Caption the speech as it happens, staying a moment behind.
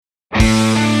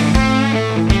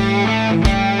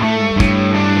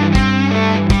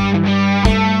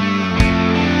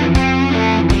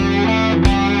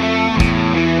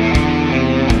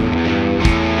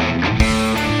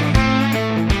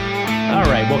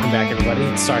Welcome back, everybody.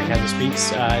 It's Sarcasm Speaks.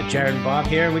 Jared and Bob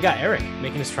here. We got Eric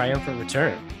making his triumphant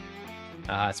return.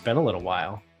 It's been a little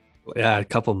while. Yeah, a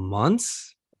couple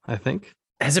months, I think.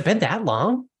 Has it been that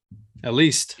long? At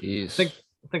least. Jeez. I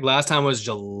think last time was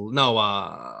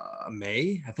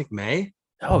May. I think May.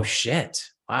 Oh, shit.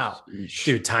 Wow. Sheesh.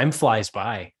 Dude, time flies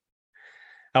by.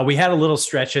 We had a little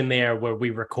stretch in there where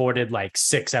we recorded like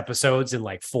 6 episodes in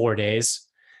like 4 days.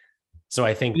 So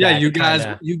I think Yeah, that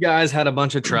you guys had a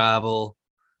bunch of travel.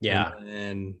 Yeah.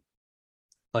 And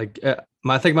like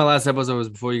I think my last episode was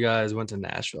before you guys went to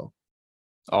Nashville.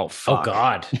 Oh, fuck. Oh,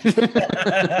 God.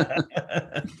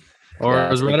 Or Yeah, it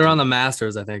was right around the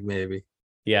Masters, I think, maybe.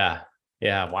 Yeah.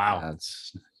 Yeah. Wow.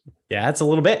 That's Yeah, it's a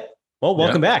little bit. Well,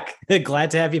 welcome back.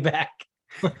 Glad to have you back.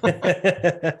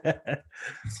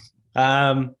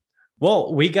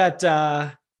 Well, we got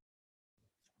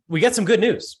some good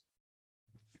news.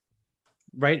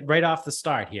 Right off the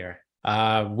start here.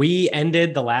 We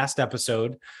ended the last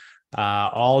episode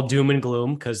all doom and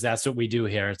gloom because that's what we do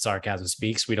here at Sarcasm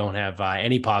Speaks. We don't have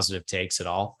any positive takes at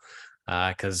all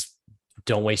because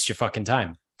don't waste your fucking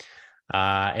time.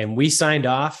 And we signed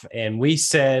off and we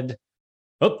said,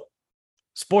 oh,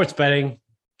 sports betting,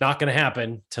 not going to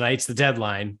happen. Tonight's the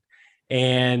deadline.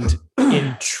 And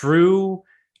in true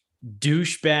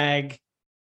douchebag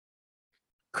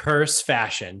curse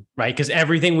fashion, right? Because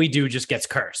everything we do just gets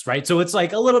cursed, right? So it's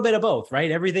like a little bit of both,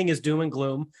 right? Everything is doom and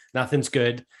gloom. Nothing's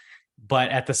good.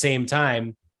 But at the same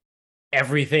time,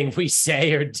 everything we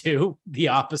say or do, the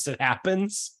opposite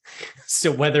happens. So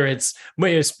whether it's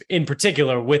in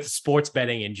particular with sports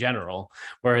betting in general,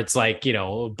 where it's like, you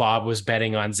know, Bob was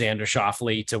betting on Xander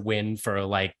Schauffele to win for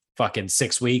like fucking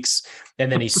 6 weeks, and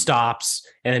then he stops,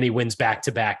 and then he wins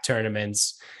back-to-back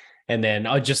tournaments, and then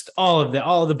just all of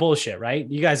the bullshit, right?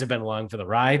 You guys have been along for the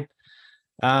ride.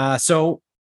 So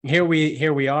here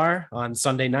we are on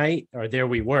Sunday night, or there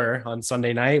we were on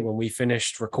Sunday night when we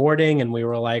finished recording, and we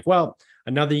were like, well,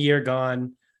 another year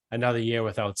gone, another year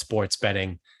without sports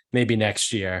betting, maybe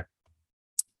next year.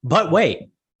 But wait,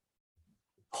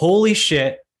 holy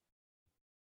shit,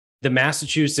 the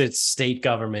Massachusetts state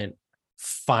government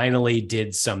finally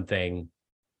did something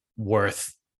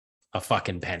worth a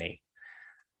fucking penny.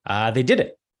 They did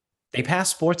it. They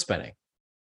passed sports betting.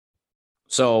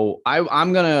 so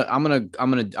I'm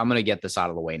gonna get this out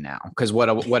of the way now, because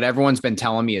what everyone's been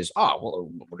telling me is, oh, well,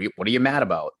 what are you mad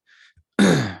about?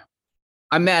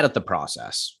 I'm mad at the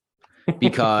process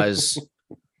because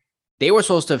they were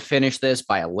supposed to finish this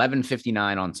by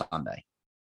 11:59 on Sunday.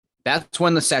 That's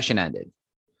when the session ended.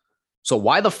 So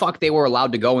why the fuck they were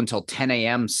allowed to go until 10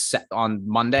 a.m. on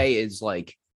Monday is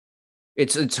like,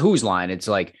 it's whose line? It's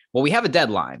like, well, we have a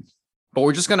deadline, but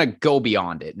we're just going to go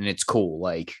beyond it. And it's cool.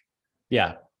 Like,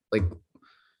 Yeah. like,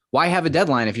 why have a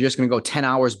deadline if you're just going to go 10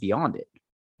 hours beyond it?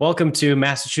 Welcome to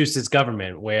Massachusetts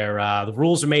government, where the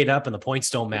rules are made up and the points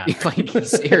don't matter. Like,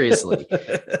 seriously.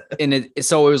 And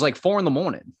so it was like 4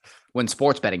 a.m. when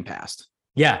sports betting passed.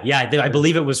 Yeah. I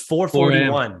believe it was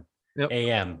 4:41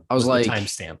 a.m. I was like, the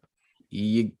timestamp.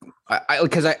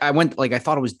 Because I went, like, I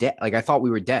thought it was dead. Like, I thought we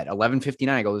were dead. 11:59.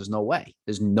 I go, there's no way.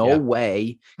 There's no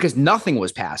way, because nothing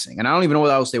was passing. And I don't even know what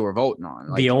else they were voting on.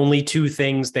 Like, The only 2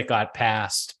 things that got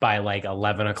passed by like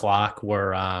 11 o'clock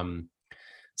were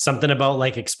something about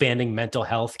like expanding mental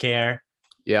health care.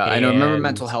 yeah, I know. Remember and-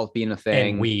 mental health being a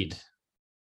thing. And weed.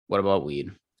 What about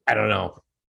weed? I don't know.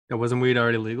 It wasn't weed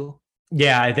already legal?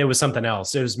 Yeah, there was something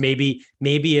else. It was maybe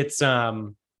it's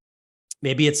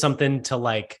something to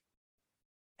like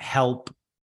help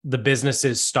the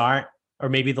businesses start, or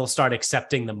maybe they'll start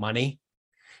accepting the money,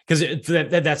 because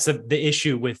that's the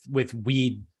issue with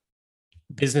weed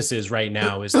businesses right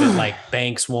now, is that like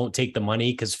banks won't take the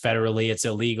money because federally it's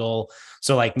illegal.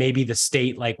 So like maybe the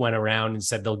state like went around and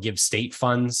said they'll give state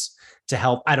funds to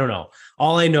help. I don't know.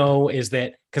 All I know is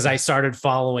that because I started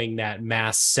following that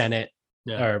Mass Senate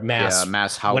or Mass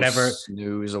Mass House whatever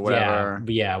News or whatever.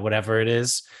 Yeah, whatever it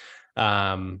is.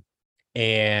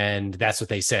 And that's what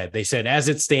they said. They said, as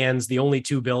it stands, the only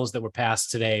 2 bills that were passed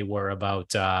today were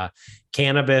about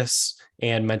cannabis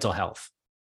and mental health.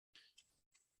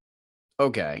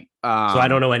 Okay. So I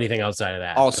don't know anything outside of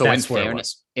that. Also, That's where it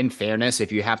was. in fairness,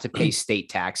 if you have to pay state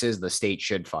taxes, the state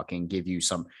should fucking give you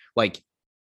some, like,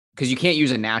 because you can't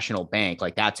use a national bank.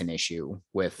 Like, that's an issue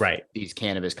with these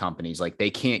cannabis companies. Like, they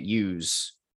can't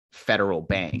use federal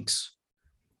banks.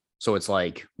 So it's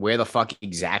like, where the fuck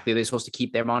exactly are they supposed to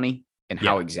keep their money? And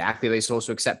how exactly are they supposed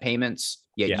to accept payments?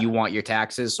 Yet you want your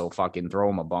taxes, so fucking throw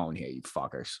them a bone here, you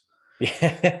fuckers.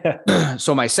 Yeah.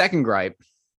 So my second gripe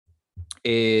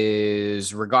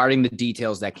is regarding the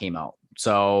details that came out.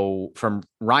 So from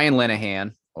Ryan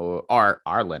Linehan, or our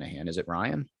Linehan, is it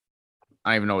Ryan?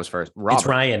 I don't even know his first. Robert. It's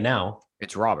Ryan now.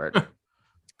 It's Robert.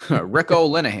 Rico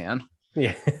Linehan.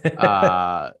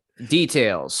 Yeah.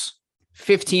 Details: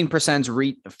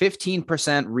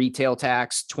 15% retail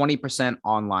tax, 20%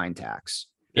 online tax.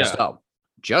 Yeah. So,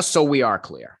 just so we are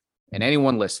clear, and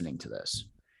anyone listening to this,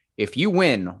 if you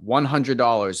win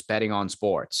 $100 betting on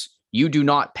sports, you do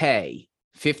not pay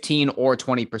 15 or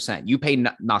 20%. You pay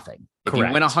nothing. If you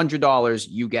win $100,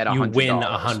 you get $100. You win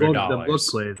 $100. The book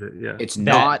plays it. Yeah. It's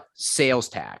not sales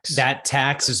tax. That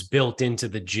tax is built into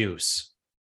the juice.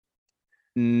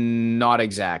 Not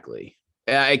exactly.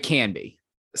 It can be.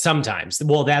 Sometimes.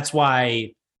 Well, that's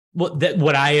why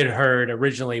what I had heard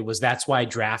originally was that's why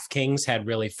DraftKings had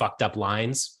really fucked up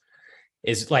lines.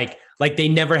 Is like they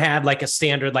never had like a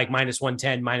standard like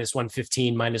 -110,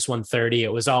 -115, -130.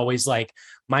 It was always like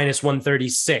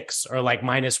 -136 or like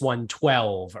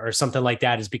 -112 or something like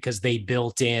that, is because they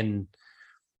built in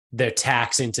their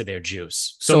tax into their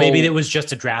juice. So maybe it was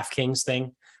just a DraftKings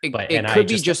thing. But it could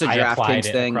be just a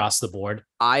DraftKings thing across the board.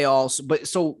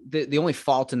 So the only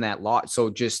fault in that lot. So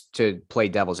just to play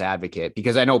devil's advocate,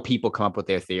 because I know people come up with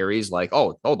their theories like,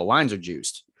 oh, the lines are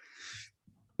juiced.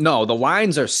 No, the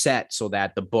lines are set so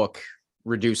that the book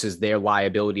reduces their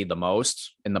liability the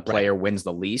most and the player wins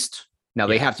the least. Now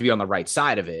they have to be on the right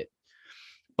side of it.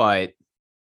 But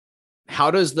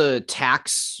how does the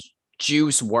tax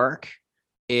juice work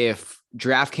if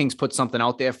DraftKings puts something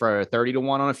out there for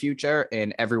 30-1 on a future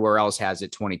and everywhere else has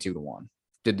it 22-1?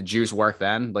 Did the juice work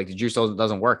then? Like the juice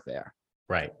doesn't work there.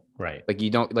 Right. Like you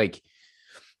don't like,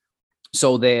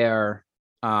 so their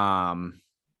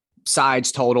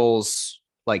sides, totals,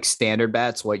 like standard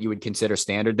bets, what you would consider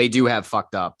standard, they do have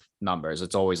fucked up numbers.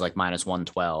 It's always like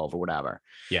 -112 or whatever.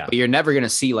 Yeah. But you're never going to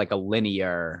see like a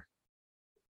linear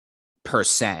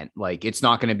percent. Like it's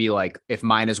not going to be like if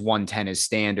 -110 is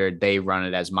standard, they run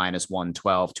it as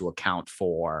 -112 to account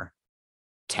for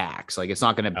tax. Like it's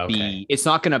not going to be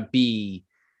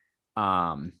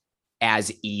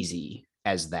as easy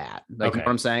as that. Like, you know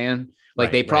what I'm saying?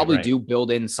 Like they probably do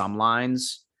build in some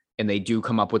lines and they do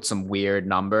come up with some weird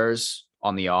numbers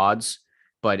on the odds,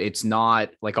 but it's not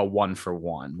like a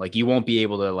 1-for-1. Like you won't be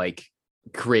able to like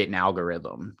create an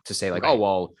algorithm to say like, oh,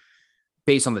 well,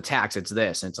 based on the tax, it's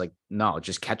this. And it's like, no,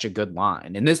 just catch a good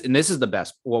line. And this is the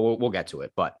best. Well, we'll get to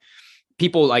it, but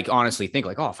people like honestly think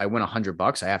like, oh, if I win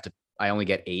 $100, I only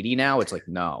get 80 now. It's like,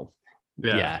 no.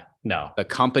 Yeah. No. The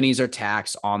companies are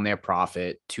taxed on their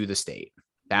profit to the state.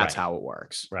 That's how it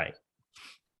works. Right.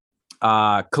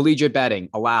 Collegiate betting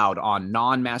allowed on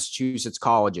non-Massachusetts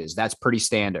colleges. That's pretty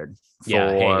standard.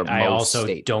 I also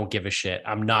don't give a shit.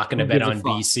 I'm not going to bet on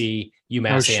BC,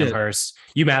 UMass Amherst,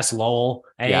 UMass Lowell.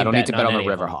 I don't need to bet on the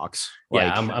Riverhawks.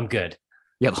 Like, I'm good.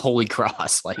 Yeah, the Holy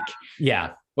Cross. Like,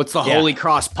 what's the Holy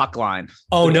Cross puck line?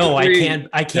 Oh no,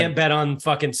 I can't bet on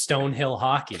fucking Stonehill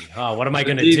hockey. Oh, what am I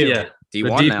going to do?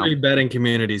 D1 the D3 betting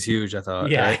community is huge, I thought.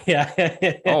 Yeah.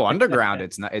 Oh, underground,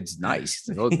 it's nice.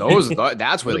 Those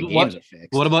that's where the games are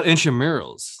fixed. What about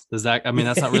intramurals? Does that? I mean,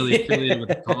 that's not really affiliated with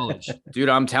the college. Dude,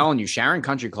 I'm telling you, Sharon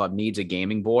Country Club needs a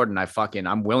gaming board, and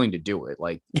I'm willing to do it,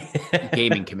 like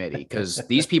gaming committee, because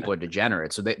these people are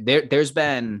degenerates. So there's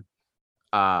been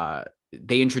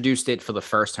they introduced it for the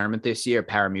first tournament this year,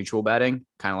 parimutuel betting,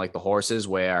 kind of like the horses,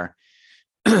 where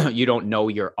you don't know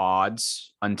your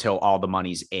odds until all the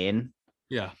money's in.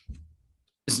 Yeah.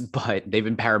 But they've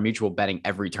been parimutuel betting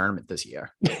every tournament this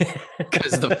year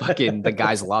because the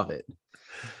guys love it.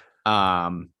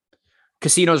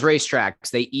 Casinos,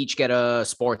 racetracks, they each get a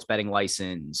sports betting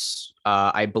license.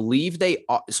 I believe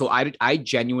I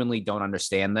genuinely don't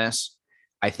understand this.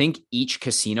 I think each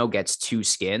casino gets 2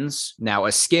 skins. Now,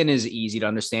 a skin is easy to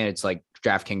understand. It's like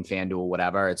DraftKings, FanDuel,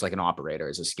 whatever. It's like an operator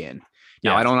is a skin.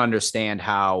 Now, I don't understand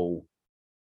how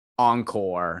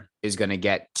Encore is going to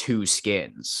get 2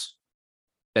 skins.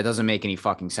 That doesn't make any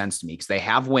fucking sense to me because they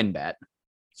have WinBet.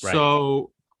 Right.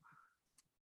 So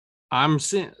I'm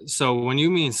seeing. So when you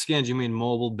mean skins, you mean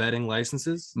mobile betting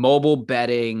licenses? Mobile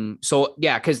betting. So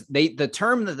yeah, because the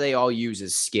term that they all use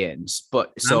is skins.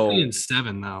 But so I'm seeing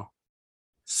 7 now.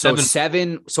 So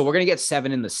 7. So we're gonna get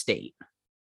 7 in the state.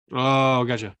 Oh,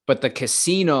 gotcha. But the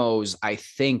casinos, I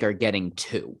think, are getting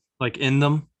 2. Like in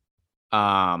them.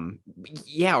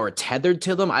 Yeah, or tethered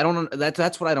to them. I don't know.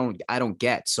 That's what I don't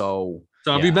get. So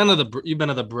have you been to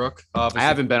the Brook? Obviously. I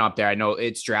haven't been up there. I know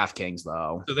it's DraftKings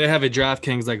though. So they have a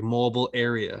DraftKings like mobile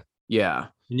area. Yeah.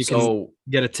 And you can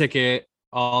get a ticket,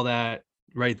 all that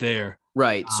right there.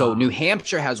 Right. So New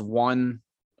Hampshire has 1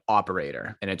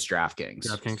 operator and it's DraftKings.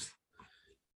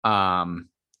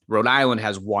 Rhode Island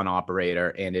has 1 operator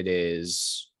and it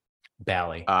is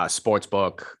Bally.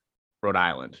 Sportsbook Rhode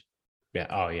Island. Yeah.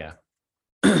 Oh yeah.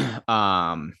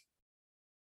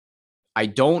 I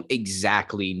don't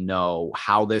exactly know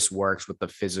how this works with the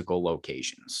physical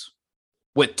locations.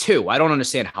 With two, I don't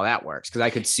understand how that works because I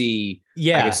could see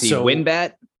So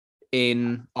WinBet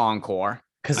in Encore.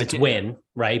 because I it's can't- Win,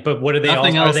 right? But what are they?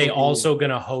 Nothing Are else they will be- also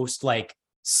going to host like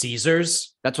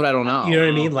Caesars? That's what I don't know. You know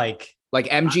what I mean? Like,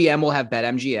 MGM will have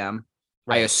BetMGM. I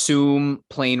right? assume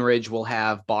Plainridge will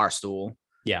have Barstool.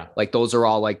 Yeah, Like those are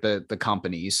all like the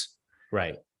companies.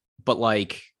 right. But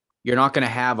like you're not going to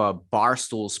have a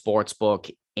Barstool Sportsbook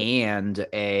and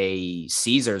a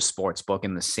Caesars Sportsbook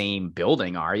in the same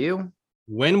building, are you?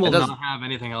 Win will It doesn't- not have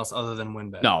anything else other than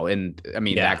WinBet. No, and I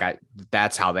mean Yeah.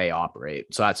 that's how they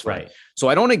operate. So that's fine. Right. So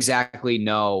I don't exactly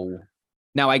know.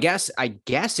 Now I guess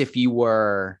if you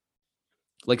were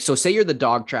like, so say you're the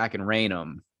Dog Track and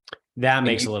Raynham, That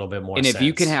makes a little bit more and sense. if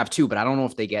you can have two, but I don't know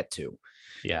if they get two.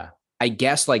 yeah, I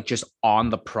guess like just on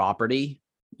the property,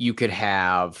 you could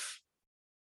have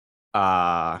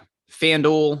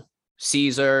FanDuel,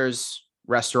 Caesars,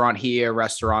 restaurant here,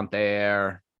 restaurant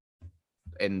there,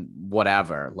 and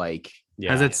whatever. Like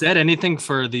yeah. Has it said anything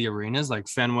for the arenas like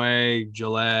Fenway,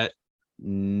 Gillette?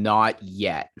 not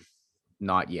yet.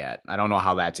 Not yet. I don't know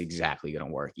how that's exactly going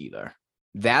to work either.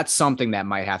 That's something that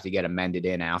might have to get amended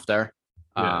in after.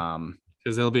 Yeah.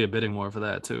 Because there'll be a bidding war for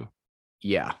that too.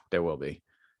 Yeah, there will be.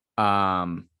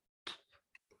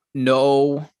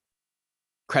 No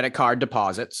credit card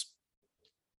deposits,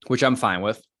 which I'm fine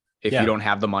with. If Yeah. you don't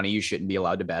have the money, you shouldn't be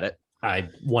allowed to bet it. I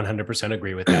 100%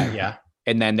 agree with that. Yeah.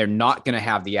 And then they're not going to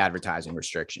have the advertising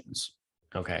restrictions.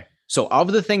 Okay. So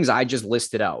of the things I just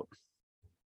listed out,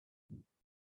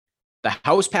 the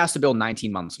House passed a bill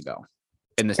 19 months ago,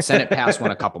 and the Senate passed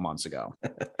one a couple months ago.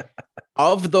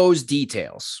 Of those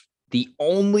details, the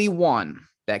only one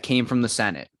that came from the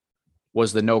Senate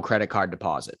was the no credit card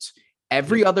deposits.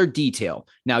 Every other detail.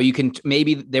 Now you can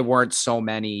maybe there weren't so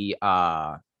many.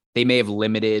 They may have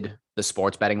limited the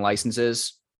sports betting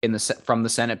licenses from the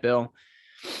Senate bill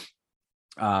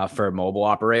for mobile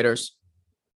operators.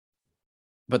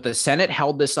 But the Senate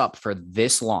held this up for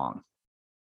this long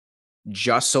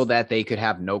just so that they could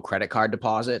have no credit card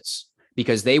deposits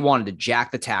because they wanted to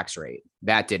jack the tax rate.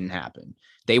 That didn't happen.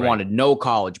 They Right. wanted no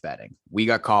college betting. We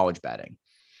got college betting.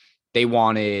 They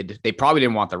probably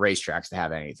didn't want the racetracks to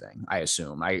have anything, I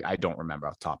assume. I don't remember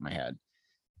off the top of my head.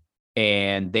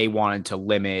 And they wanted to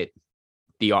limit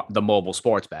the mobile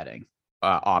sports betting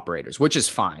operators, which is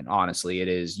fine. Honestly, it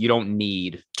is. You don't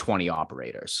need 20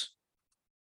 operators.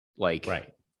 Like,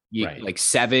 Right. like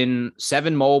seven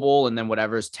mobile, and then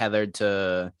whatever's tethered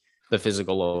to the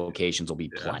physical locations will be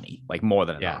plenty, like more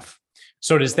than Yeah. enough.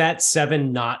 So does that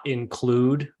 7 not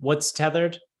include what's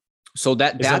tethered? So Is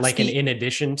that's it like an in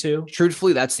addition to?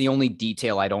 truthfully, that's the only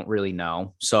detail I don't really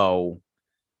know. So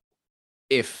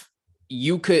if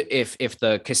you could, if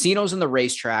the casinos and the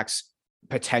racetracks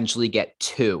potentially get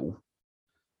 2,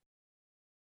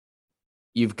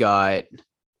 you've got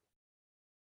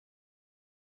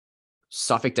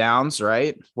Suffolk Downs,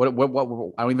 right? What I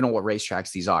don't even know what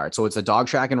racetracks these are. So it's a Dog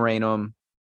Track and Raynham.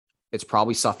 It's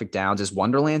probably Suffolk Downs. Is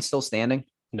Wonderland still standing?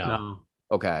 No.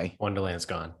 Okay. Wonderland's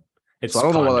gone. It's So I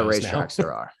don't know what other condos now. racetracks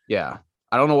there are. Yeah.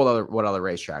 I don't know what other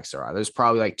racetracks there are. There's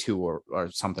probably like 2 or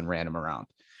something random around.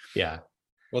 Yeah.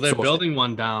 Well, they're So- building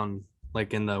one down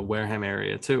like in the Wareham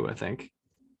area too, I think.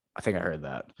 I think I heard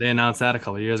that. They announced that a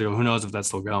couple of years ago. Who knows if that's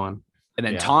still going? And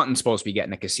then Yeah. Taunton's supposed to be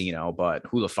getting a casino, but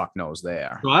who the fuck knows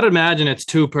there? So I'd imagine it's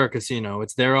 2 per casino.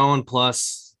 It's their own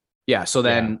plus Yeah. So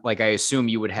then, like, I assume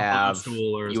you would have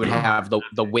Barstool or you would something. have the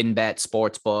WinBet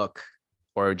sports book,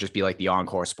 or it would just be like the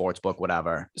Encore sports book,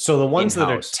 whatever. So the ones that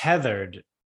are In-house. tethered,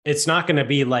 it's not going to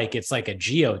be like it's like a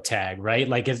geotag, right?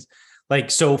 Like it's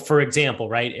like, so for example,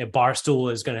 right, if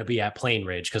Barstool is going to be at Plain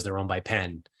Ridge because they're owned by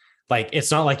Penn. Like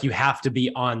it's not like you have to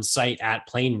be on site at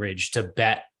Plain Ridge to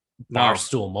bet No.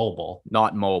 Barstool Mobile,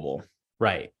 Not mobile.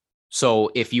 right?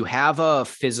 So if you have a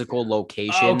physical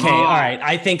location, Okay, all right.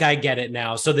 I think I get it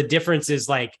now. So the difference is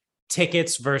like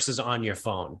tickets versus on your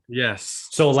phone. Yes.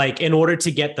 So like in order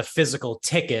to get the physical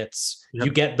tickets, Yep.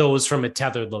 you get those from a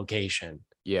tethered location.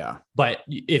 yeah, But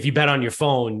if you bet on your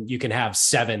phone, you can have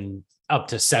up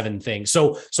to 7 things.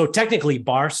 So technically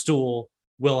Barstool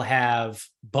will have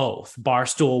both.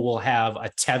 Barstool will have a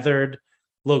tethered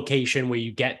location where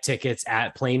you get tickets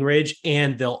at Plain Ridge,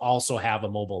 and they'll also have a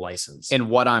mobile license. and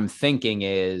what I'm thinking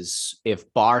is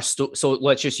if Barstool, so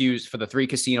let's just use for the 3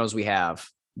 casinos we have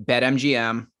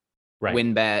BetMGM, right,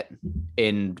 WinBet,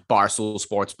 and Barstool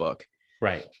Sportsbook.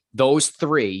 right, Those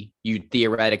 3 you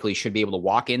theoretically should be able to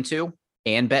walk into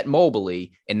and bet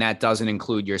mobily, and that doesn't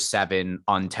include your 7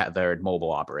 untethered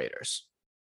mobile operators.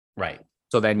 right.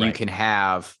 So then you Right. can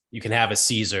have You can have a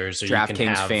Caesars, or you can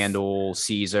DraftKings, have FanDuel,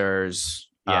 Caesars,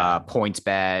 Points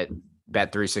Bet,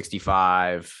 Bet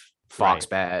 365, Fox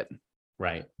Bet,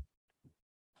 Right.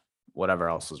 whatever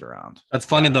else is around. That's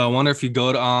funny though. I wonder if you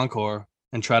go to Encore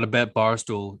and try to bet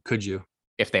Barstool, could you?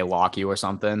 If they lock you or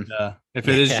something. Yeah. If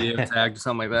it is Yeah. geotagged or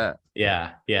something like that.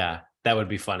 Yeah. Yeah. That would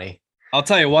be funny. I'll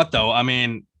tell you what though. I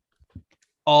mean,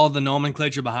 all the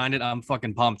nomenclature behind it, I'm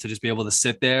fucking pumped to just be able to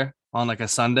sit there on like a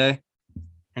Sunday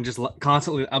and just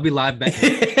constantly, I'll be live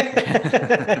betting.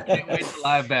 Can't wait to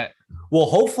live bet. Well,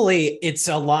 hopefully it's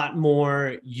a lot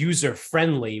more user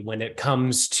friendly when it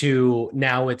comes to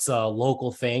now it's a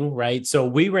local thing, right? So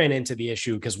we ran into the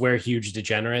issue because we're huge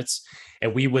degenerates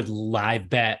and we would live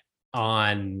bet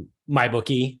on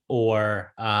MyBookie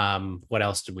or what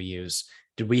else did we use?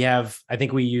 Did we have, I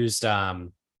think we used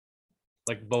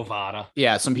Like Bovada.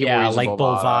 Yeah, some people yeah, use like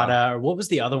Bovada, or what was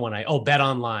the other one? Bet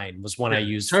Online was one I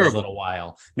used for a Terrible. little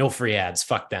while. No free ads,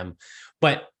 fuck them.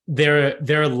 But their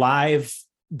live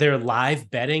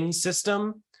betting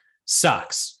system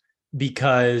sucks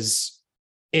because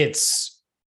it's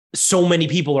so many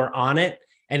people are on it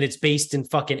and it's based in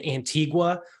fucking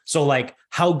Antigua. So like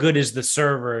how good is the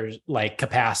server like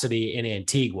capacity in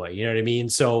Antigua? You know what I mean?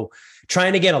 So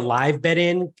trying to get a live bet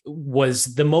in was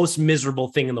the most miserable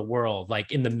thing in the world,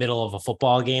 like in the middle of a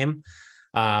football game.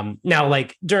 Now,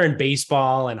 like during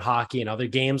baseball and hockey and other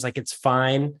games, like it's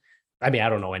fine. I mean, I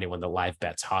don't know anyone that live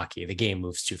bets hockey. The game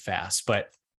moves too fast, but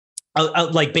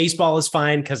like baseball is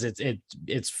fine because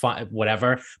it's fun,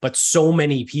 whatever. But so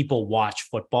many people watch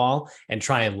football and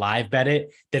try and live bet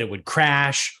it that it would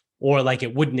crash, or like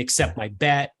it wouldn't accept my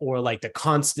bet, or like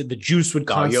the juice would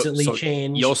constantly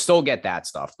change. You'll still get that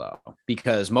stuff though,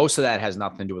 because most of that has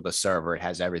nothing to do with the server. It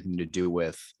has everything to do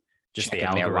with just the their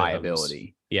algorithms.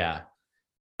 reliability. Yeah.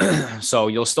 So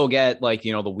you'll still get like,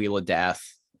 the Wheel of Death.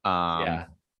 Yeah.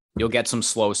 You'll get some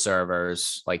slow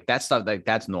servers, like that stuff. Like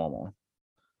that's normal.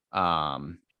 But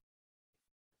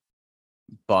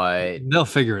They'll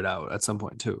figure it out at some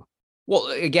point too. well,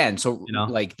 again, so You know?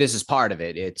 like this is part of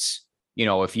it. It's,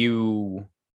 if you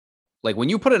like when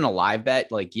you put in a live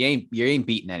bet, like you ain't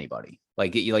beating anybody.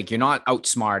 Like you're not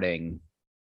outsmarting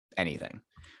anything.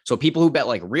 So people who bet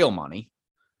like real money,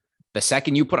 the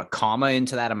second you put a comma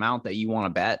into that amount that you want to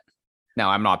bet. Now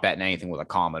I'm not betting anything with a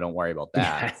comma. Don't worry about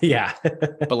that. Yeah.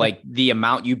 But like the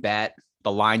amount you bet,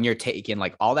 the line you're taking,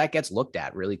 like all that gets looked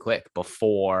at really quick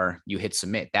before you hit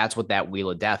submit. That's what that Wheel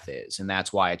of Death is. And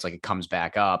that's why it's like it comes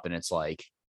back up and it's like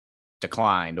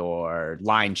declined or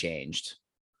line changed.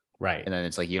 Right. And then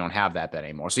it's like you don't have that bet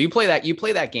anymore. So you play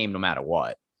that game no matter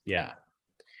what. Yeah.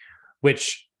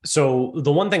 So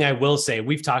the one thing I will say,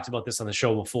 we've talked about this on the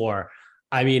show before.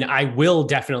 I mean, I will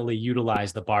definitely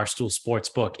utilize the Barstool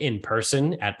Sportsbook in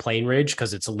person at Plain Ridge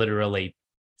because it's literally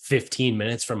 15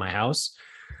 minutes from my house.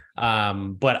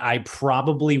 But I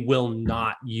probably will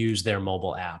not use their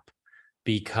mobile app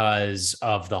because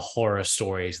of the horror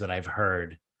stories that I've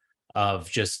heard of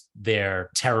just their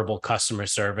terrible customer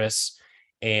service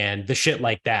and the shit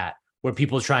like that, where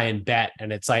people try and bet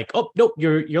and it's like, oh, nope,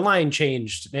 your line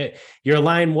changed. Your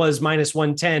line was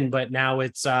 -110, but now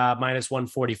it's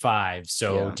 -145.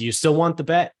 So Yeah. do you still want the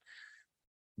bet?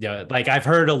 Yeah, like I've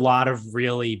heard a lot of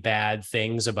really bad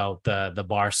things about the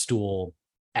Barstool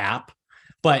app,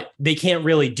 but they can't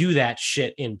really do that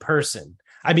shit in person.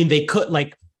 I mean, they could,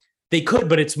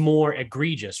 but it's more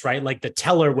egregious, right? Like the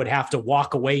teller would have to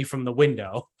walk away from the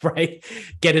window, right?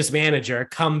 Get his manager,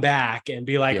 come back and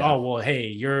be like, Yeah. oh, well, hey,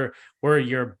 your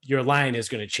line is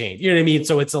going to change. You know what I mean?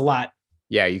 So it's a lot.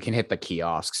 Yeah, you can hit the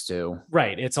kiosks too.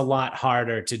 Right. It's a lot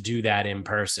harder to do that in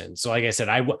person. So like I said,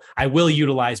 I will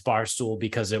utilize Barstool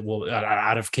because it will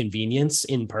out of convenience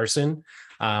in person.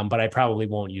 But I probably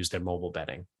won't use their mobile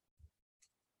betting.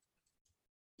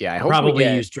 Yeah, I'll probably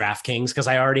use DraftKings because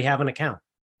I already have an account.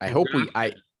 I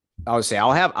would say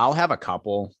I'll have a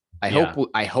couple.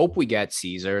 I hope we get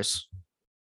Caesars.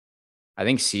 I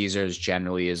think Caesars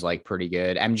generally is like pretty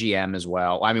good. MGM as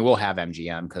well. I mean, we'll have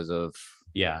MGM because of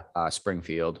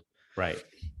Springfield. Right.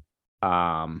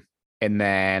 And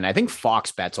then I think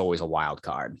Fox Bet's always a wild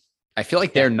card. I feel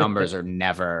like their numbers are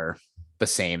never the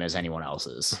same as anyone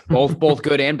else's. Both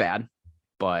good and bad.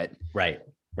 But right.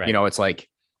 It's like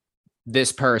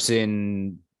this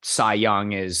person Cy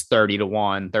Young is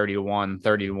 30-1, 30-1,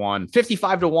 30-1,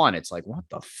 55-1. It's like, what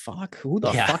the fuck? Who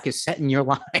the fuck is setting your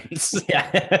lines? Yeah.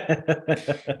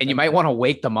 And you might want to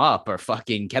wake them up or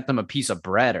fucking get them a piece of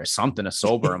bread or something to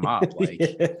sober them up. Like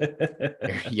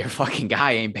your fucking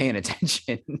guy ain't paying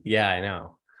attention. Yeah, I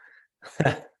know.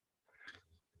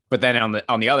 But then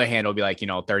on the other hand, it'll be like,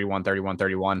 31, 31,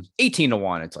 31,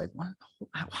 18-1. It's like, what?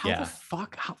 How the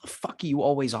fuck are you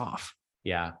always off?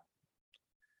 Yeah.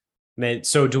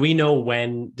 So do we know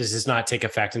when does this not take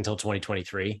effect until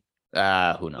 2023? Who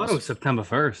Oh, knows? September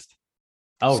 1st.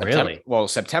 Oh, September- really? Well,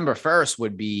 September 1st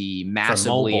would be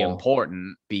massively mobile.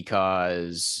 important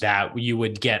because That you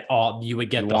would get You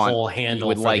the want- whole you handle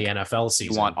would for like- the NFL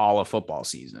season. you want all of football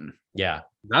season. Yeah.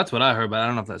 That's what I heard, but I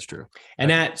don't know if that's true.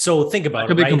 And so think I about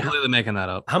could it, be right? completely making that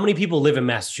up. How many people live in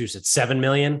Massachusetts? 7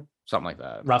 million, Something like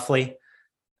that. roughly.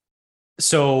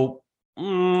 So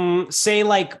say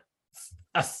like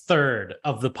a third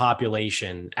of the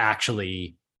population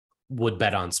actually would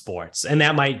bet on sports. And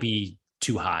that might be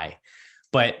too high.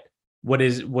 But what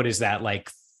is that, like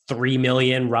 3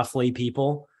 million roughly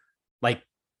people? Like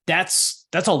that's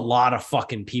a lot of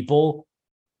fucking people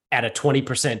at a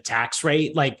 20% tax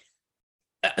rate. Like,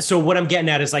 so what I'm getting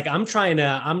at is like, I'm trying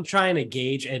to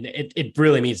gauge, and it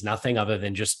really means nothing other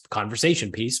than just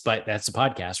conversation piece, but that's a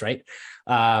podcast, right?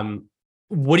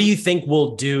 What do you think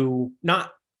we'll do?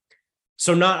 Not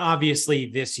obviously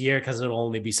this year, because it'll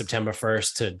only be September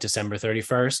 1st to December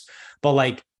 31st, but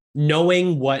like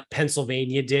knowing what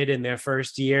Pennsylvania did in their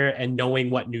first year and knowing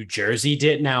what New Jersey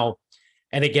did now.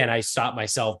 And again, I stopped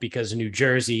myself because New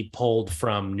Jersey pulled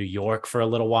from New York for a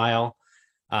little while.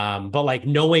 But like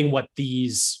knowing what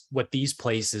these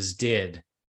places did,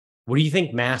 what do you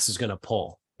think Mass is going to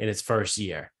pull in its first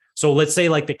year? So let's say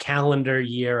like the calendar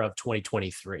year of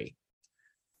 2023.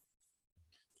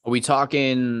 Are we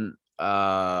talking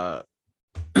are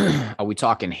we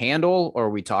talking handle or are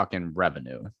we talking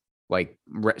revenue? Like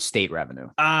state revenue?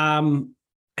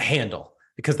 Handle,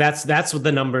 because that's what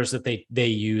the numbers that they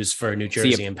use for New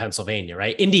Jersey and Pennsylvania,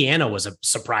 right? Indiana was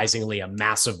surprisingly a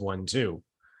massive one too.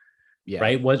 Yeah.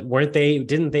 Right.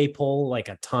 Didn't they pull like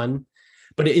a ton?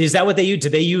 But is that what they use? Do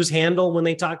they use handle when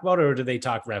they talk about it, or do they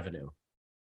talk revenue?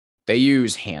 They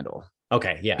use handle.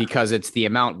 Okay. Yeah. Because it's the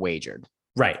amount wagered.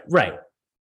 Right.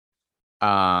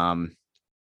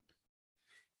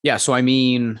 Yeah. So, I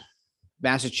mean,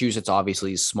 Massachusetts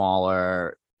obviously is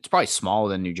smaller. It's probably smaller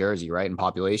than New Jersey, right? In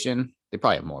population, they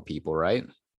probably have more people, right?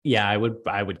 Yeah, I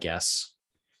would guess.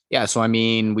 Yeah. So, I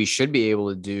mean, we should be able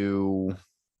to do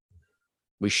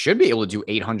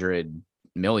 800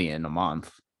 million a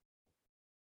month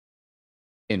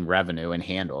in revenue and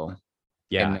handle.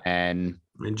 Yeah. And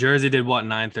I mean, Jersey did what,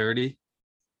 930?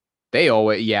 they owe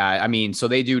it. Yeah. I mean, so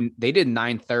they did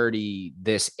 930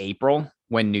 this April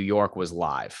when New York was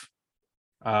live.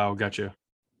 Oh, gotcha.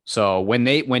 So when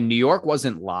New York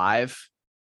wasn't live,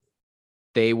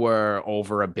 they were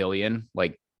over 1 billion,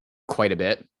 like quite a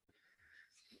bit.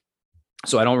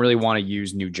 So I don't really want to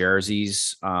use New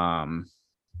Jersey's. I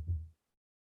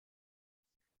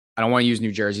don't want to use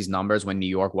New Jersey's numbers when New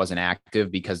York wasn't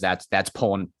active, because that's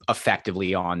pulling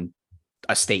effectively on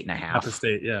a state and a half. Half a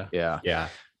state, yeah. Yeah.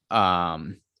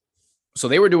 So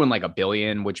they were doing like 1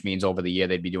 billion, which means over the year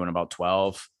they'd be doing about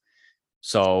 12.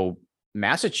 So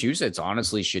Massachusetts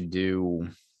honestly should do,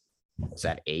 is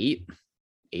that 8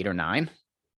 or 9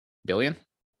 billion?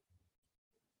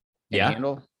 Yeah.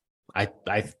 Handle?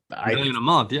 $1 million a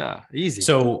month, yeah, easy.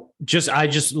 So I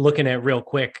just looking at real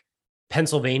quick,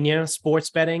 Pennsylvania sports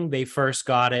betting, they first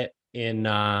got it in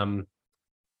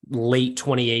late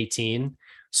 2018.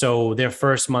 So their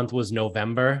first month was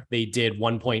November. They did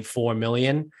 1.4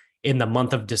 million. In the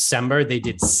month of December, they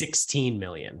did 16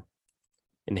 million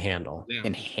in handle. Damn.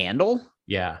 In handle?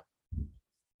 Yeah.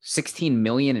 16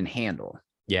 million in handle.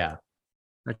 Yeah.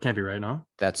 That can't be right, no?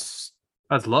 That's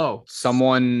low.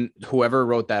 Whoever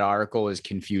wrote that article is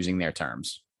confusing their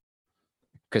terms.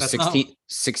 Because That's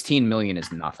 16 million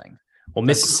is nothing. Well,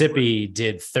 Mississippi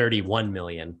did 31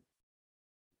 million.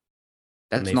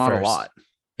 That's not a lot.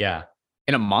 Yeah.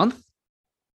 In a month?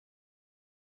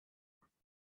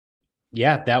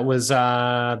 Yeah, that was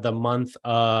the month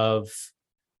of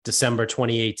December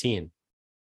 2018.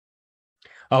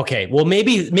 Okay, well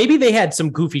maybe they had some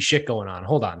goofy shit going on.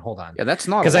 Hold on. Yeah, that's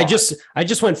not, because I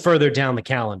just went further down the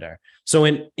calendar. So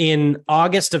in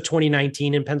August of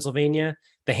 2019 in Pennsylvania,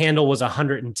 the handle was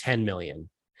 110 million.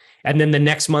 And then the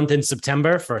next month in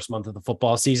September, first month of the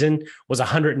football season, was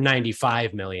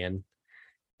 195 million.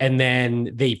 And then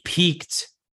they peaked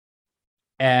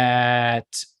at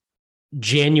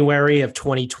January of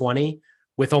 2020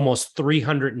 with almost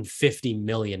 $350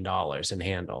 million in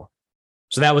handle.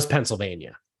 So that was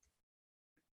Pennsylvania.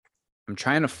 I'm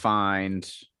trying to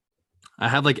find. I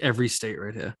have like every state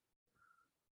right here.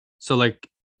 So like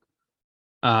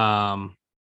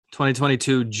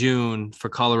 2022 June for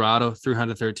Colorado,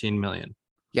 313 million.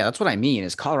 Yeah, that's what I mean.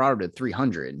 Is Colorado did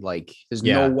 300? Like, there's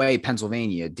Yeah. no way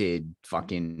Pennsylvania did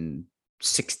fucking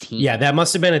 16. Yeah, that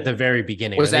must have been at the very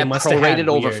beginning. Was They that must have had prorated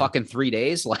over weird- fucking 3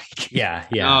 days? Like, Yeah.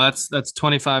 No, that's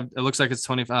 25. It looks like it's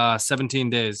 17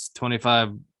 days,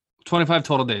 25 25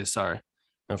 total days. Sorry.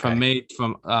 Okay.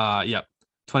 From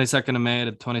 22nd of May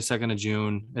to 22nd of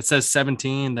June. It says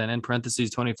 17, then in parentheses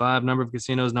 25, number of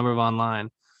casinos, number of online.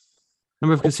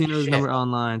 Number of casinos, shit. number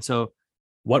online. So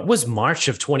What was March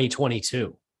of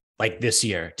 2022? Like this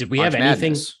year? Did we March have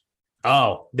anything? Madness.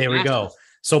 Oh, there we go.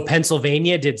 So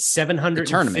Pennsylvania did The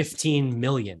 715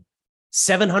 million.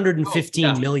 715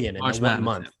 Oh, yeah. million in March one Madness,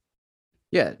 month.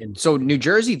 Yeah. So New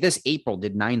Jersey this April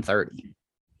did 930.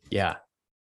 Yeah.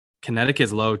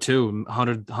 Connecticut's low too.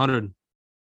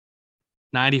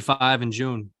 195 in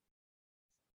June.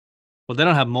 Well, they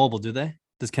don't have mobile, do they?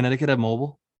 Does Connecticut have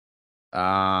mobile? They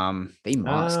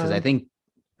must, because I think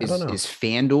I don't know. is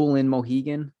FanDuel in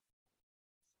Mohegan?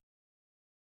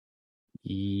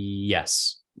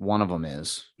 Yes. One of them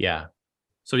is. Yeah.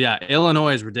 So yeah,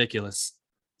 Illinois is ridiculous.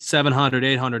 700,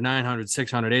 800, 900,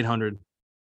 600, 800.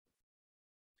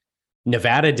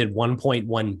 Nevada did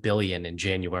 1.1 billion in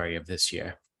January of this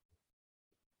year.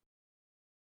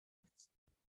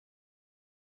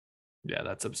 Yeah,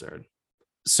 that's absurd.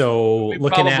 So We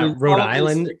looking at probably- Rhode probably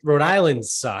Island, six- Rhode Island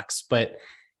sucks, but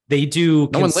they do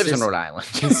No one lives in Rhode Island.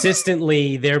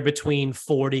 consistently. They're between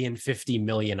 40 and 50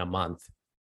 million a month.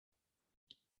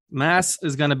 Mass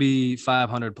is going to be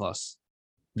 500 plus.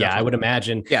 Yeah, I would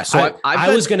imagine. Yeah, so I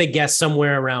I've was going to guess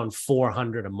somewhere around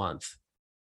 400 a month.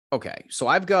 Okay, so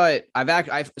I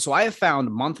have found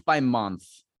month by month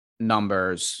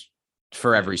numbers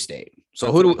for every state.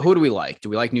 So who do we like? Do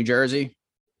we like New Jersey?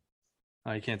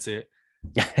 Oh, you can't see it.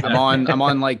 I'm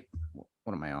on like,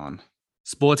 what am I on?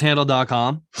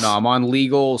 Sportshandle.com. No, I'm on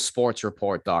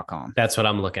legalsportsreport.com. That's what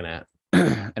I'm looking at.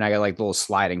 And I got like little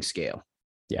sliding scale.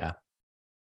 Yeah.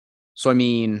 So I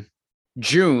mean,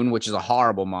 June, which is a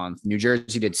horrible month, New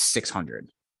Jersey did 600.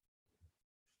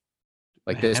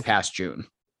 Like this past June.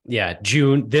 Yeah.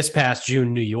 This past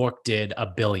June, New York did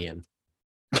 1 billion.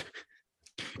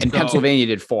 And So- Pennsylvania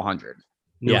did 400.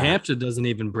 New Yeah. Hampshire doesn't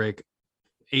even break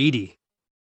 80.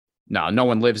 No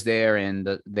one lives there,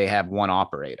 and they have one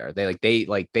operator.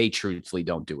 They truthfully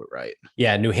don't do it right.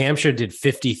 Yeah. New Hampshire did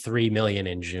 53 million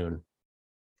in June.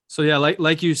 So yeah,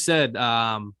 like you said,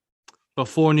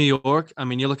 before New York, I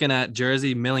mean, you're looking at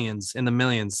Jersey millions in the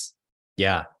millions.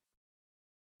 Yeah.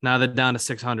 Now they're down to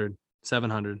 600,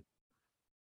 700.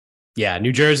 Yeah.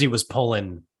 New Jersey was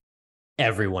pulling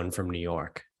everyone from New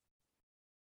York.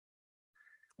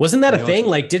 Wasn't that a New thing?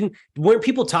 York- Like, weren't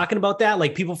people talking about that?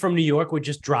 Like, people from New York would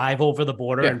just drive over the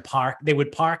border Yeah. and park. They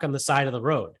would park on the side of the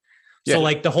road. Yeah. So,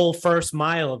 like, the whole first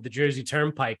mile of the Jersey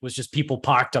Turnpike was just people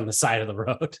parked on the side of the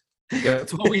road.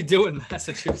 That's what we do in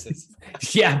Massachusetts.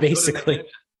 Yeah, basically.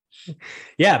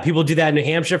 Yeah, people do that in New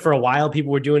Hampshire for a while.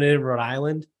 People were doing it in Rhode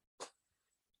Island.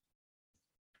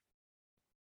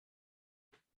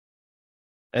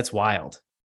 That's wild.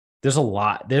 There's a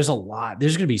lot. There's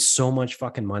going to be so much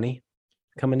fucking money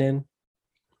coming in.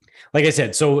 Like I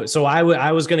said, so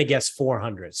I was going to guess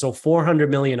 400. So 400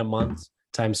 million a month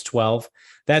times 12.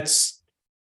 That's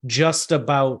just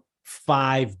about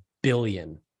 5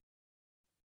 billion.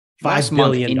 Last $5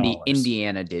 month, billion.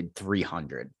 Indiana did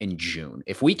 300 in June.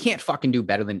 If we can't fucking do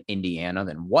better than Indiana,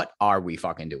 then what are we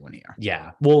fucking doing here?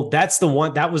 Yeah. Well, that's the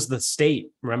one. That was the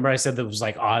state. Remember I said that was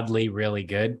like oddly really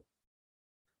good.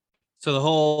 So the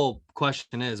whole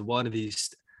question is, what are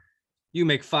these? You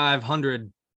make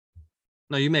 $5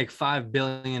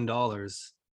 billion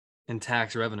in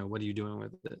tax revenue. What are you doing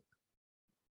with it?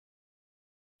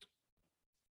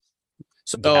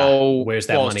 So Yeah, where's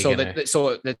that money So gonna-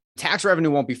 so the tax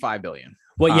revenue won't be 5 billion.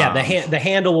 Well, yeah, Um, the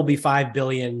handle will be 5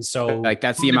 billion. So Like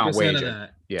that's the amount 20% of wagered.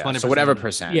 that. Yeah. 20% So whatever of that.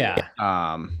 percent. yeah.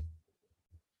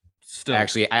 Still, I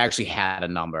actually had a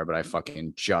number, but I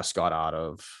fucking just got out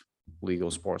of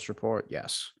Legal Sports Report.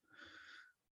 Yes.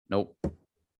 Nope.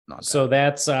 Not So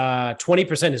that's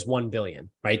 20% is 1 billion,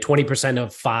 right? 20%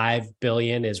 of 5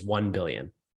 billion is 1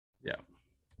 billion.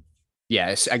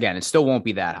 Yes, again, it still won't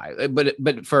be that high,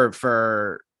 but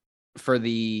for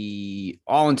the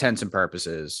all intents and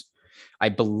purposes, I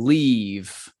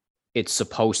believe it's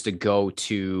supposed to go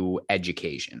to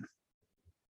education.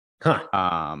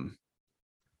 Huh.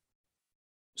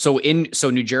 So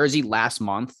New Jersey last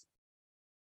month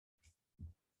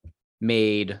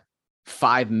made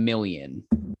 5 million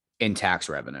in tax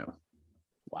revenue,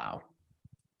 Wow.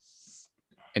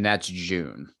 and that's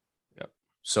June. Yep.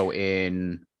 So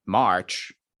in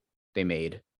March, they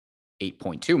made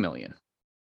 8.2 million.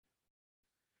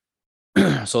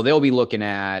 So they'll be looking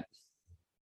at,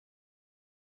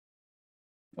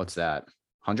 what's that?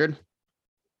 100?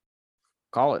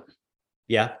 Call it,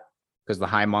 Yeah. because the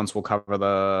high months will cover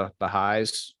the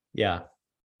highs. Yeah.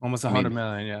 almost I 100 mean-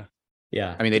 million. Yeah.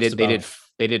 Yeah. I mean, just they about.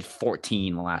 did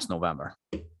 14 last November.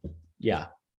 Yeah.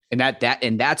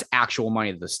 And that's actual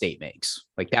money that the state makes.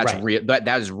 Like that's Right. real.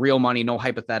 That is real money. No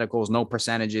hypotheticals, no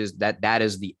percentages. That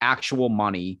is the actual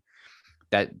money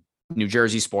that New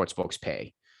Jersey sports books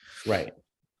pay. Right.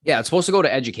 Yeah, it's supposed to go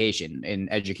to education in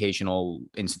educational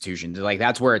institutions. Like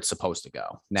that's where it's supposed to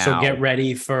go. Now, So get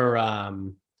ready for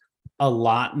a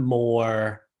lot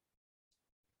more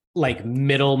like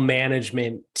middle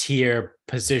management tier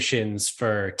positions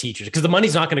for teachers, because the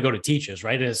money's not going to go to teachers,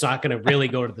 right? And it's not going to really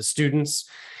go to the students.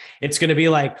 It's going to be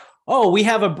like, oh, we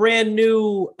have a brand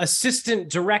new assistant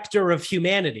director of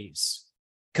humanities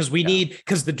because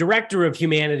because the director of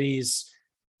humanities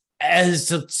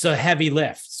it's a heavy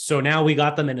lift. So now we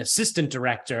got them an assistant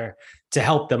director to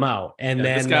help them out. And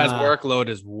then this guy's workload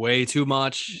is way too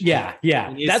much. Yeah. He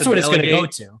needs That's to what it's going to go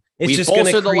delegate. to. It's we just going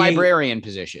to bolstered the librarian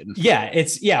position.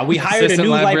 Yeah. We hired a Assistant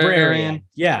new librarian. librarian.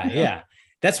 Yeah.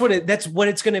 That's what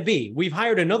it's going to be. We've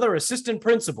hired another assistant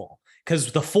principal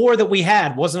because the 4 that we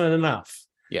had wasn't enough.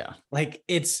 Yeah. Like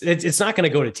it's not going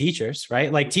to go to teachers,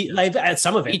 right? Like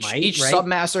some of it Each might, right?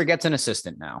 submaster gets an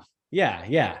assistant now.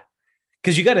 Yeah.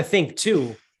 Because you got to think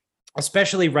too,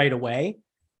 especially right away.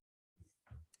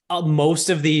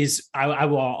 Most of these,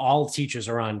 all teachers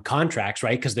are on contracts,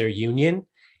 right? Because they're union.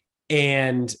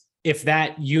 And if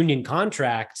that union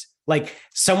contract, like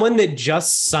someone that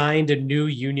just signed a new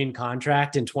union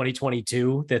contract in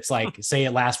 2022, that's like, say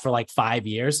it lasts for like 5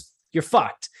 years, you're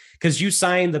fucked. Because you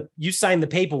signed the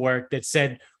paperwork that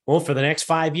said, well, for the next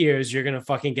 5 years, you're going to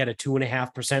fucking get a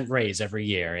 2.5% raise every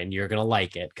year and you're going to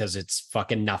like it because it's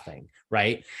fucking nothing.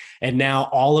 Right. And now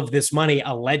all of this money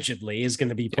allegedly is going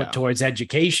to be put towards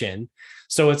education.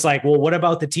 So it's like, well, what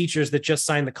about the teachers that just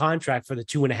signed the contract for the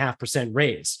 2.5%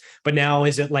 raise? But now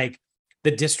is it like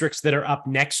the districts that are up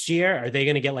next year? Are they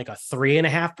going to get like a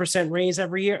 3.5% raise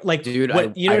every year? Like, dude, you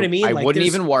know what I mean? I like, wouldn't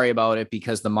even worry about it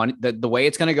because the money, the way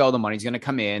it's going to go, the money's going to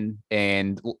come in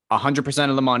and 100%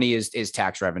 of the money is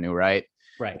tax revenue, right?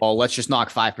 Right. Well, let's just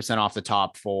knock 5% off the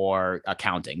top for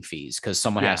accounting fees because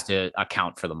someone has to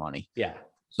account for the money. Yeah.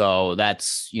 So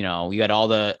that's, you had all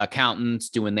the accountants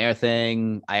doing their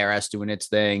thing, IRS doing its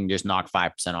thing, just knock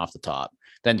 5% off the top.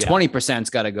 Then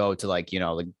 20%'s got to go to like,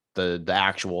 the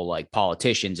actual like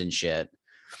politicians and shit.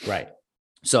 Right.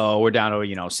 So we're down to,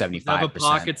 75%. Never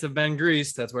pockets have been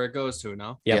greased. That's where it goes to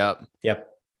now. Yep.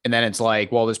 And then it's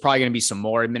like, well, there's probably going to be some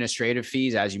more administrative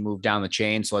fees as you move down the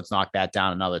chain. So let's knock that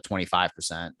down another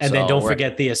 25%. And then don't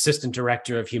forget the assistant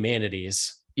director of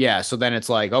humanities. Yeah. So then it's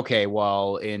like, okay,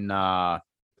 well, in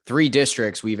 3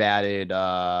 districts, we've added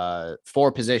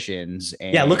 4 positions.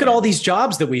 And look at all these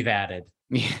jobs that we've added.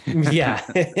 Yeah.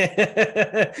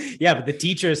 But the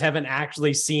teachers haven't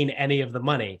actually seen any of the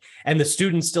money and the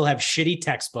students still have shitty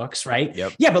textbooks, right?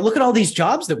 Yep. Yeah, but look at all these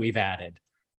jobs that we've added.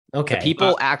 Okay. The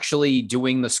people actually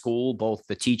doing the school, both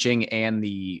the teaching and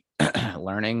the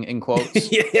learning in quotes,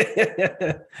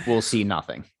 will see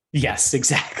nothing. Yes,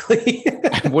 exactly.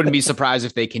 I wouldn't be surprised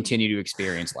if they continue to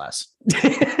experience less.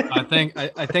 I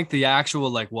think the actual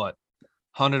like what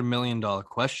 $100 million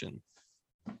question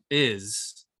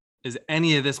is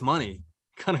any of this money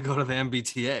gonna go to the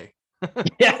MBTA?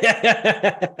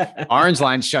 Orange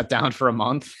Line shut down for a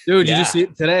month. Dude, you just see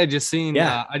today? I just seen.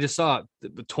 Yeah. I just saw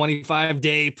the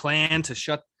 25-day plan to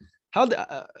shut. And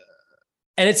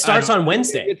it starts on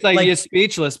Wednesday. It's like you're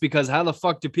speechless because how the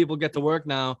fuck do people get to work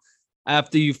now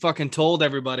after you fucking told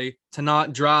everybody to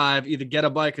not drive, either get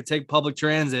a bike or take public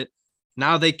transit?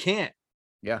 Now they can't.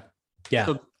 Yeah.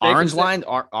 So Orange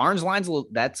Line's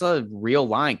that's a real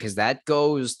line because that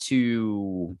goes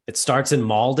to. It starts in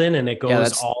Malden and it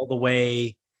goes all the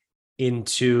way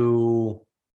into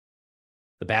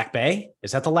the Back Bay.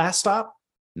 Is that the last stop?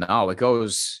 No, it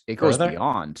goes Further?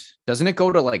 beyond. Doesn't it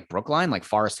go to like Brookline, like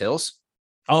Forest Hills?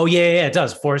 Oh yeah, it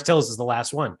does. Forest Hills is the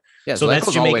last one. Yeah, so that that's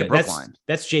goes all the way Jamaica. to Brookline.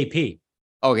 That's JP.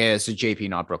 Okay, it's a JP,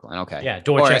 not Brookline. Okay. Yeah,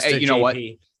 Dorchester. Or, you know JP. what?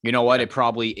 You know what? It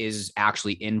probably is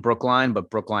actually in Brookline,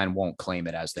 but Brookline won't claim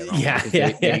it as their own. Yeah,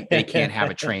 because they can't have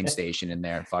a train station in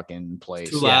their fucking place.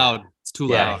 Too loud. It's too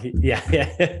loud. Yeah.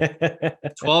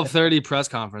 12:30 press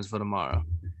conference for tomorrow.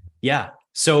 Yeah.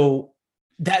 So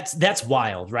that's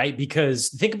wild, right? Because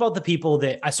think about the people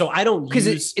that I don't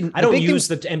use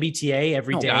the MBTA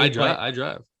every day. I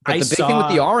drive. But the big thing with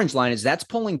the Orange Line is that's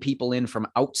pulling people in from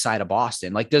outside of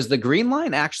Boston. Like, does the Green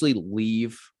Line actually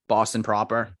leave Boston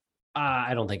proper?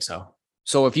 I don't think so.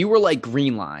 So if you were like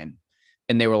Green Line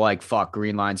and they were like, fuck,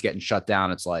 Green Line's getting shut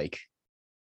down, it's like,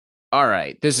 all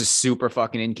right, this is super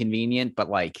fucking inconvenient, but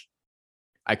like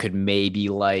I could maybe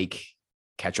like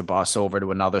catch a bus over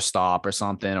to another stop or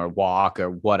something or walk or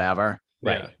whatever.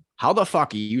 Right. Yeah. How the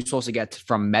fuck are you supposed to get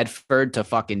from Medford to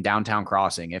fucking downtown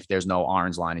Crossing if there's no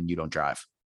Orange Line and you don't drive?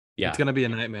 Yeah. It's gonna be a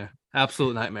nightmare.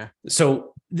 Absolute nightmare.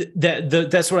 So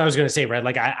that's what I was going to say, right?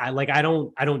 Like I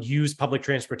don't use public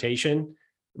transportation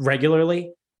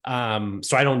regularly. So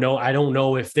I don't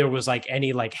know if there was like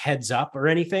any like heads up or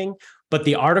anything, but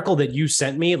the article that you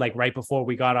sent me like right before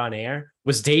we got on air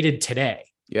was dated today.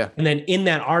 Yeah. And then in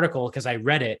that article, because I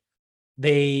read it,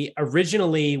 they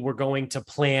originally were going to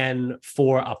plan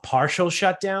for a partial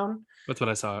shutdown That's what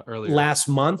I saw earlier. last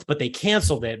month, but they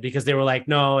canceled it because they were like,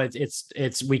 no, it's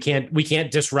we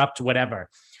can't disrupt whatever.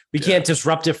 We can't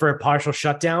disrupt it for a partial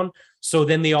shutdown. So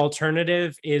then the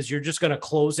alternative is you're just going to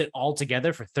close it all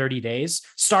together for 30 days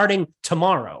starting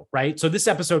tomorrow, right? So this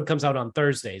episode comes out on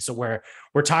Thursday. So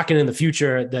we're talking in the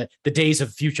future, the days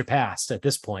of future past at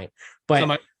this point.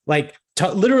 But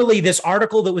literally this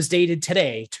article that was dated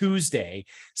today, Tuesday,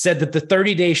 said that the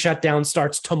 30-day shutdown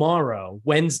starts tomorrow,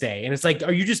 Wednesday. And it's like,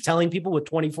 are you just telling people with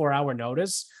 24-hour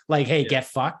notice, like, hey, get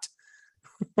fucked?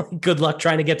 Good luck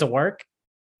trying to get to work.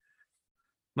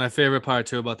 My favorite part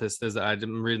too about this is that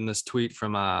I'm reading this tweet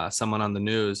from someone on the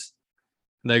news.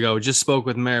 They go, just spoke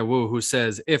with Mayor Wu, who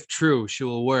says, if true, she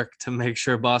will work to make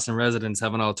sure Boston residents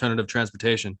have an alternative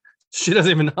transportation. She doesn't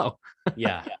even know.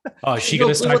 Yeah. Oh, is she going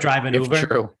to start driving Uber? If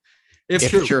true.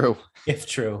 If true. If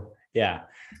true. Yeah.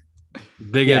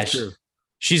 Big Yeah, if true.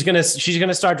 She's gonna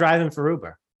start driving for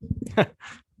Uber.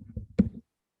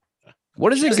 What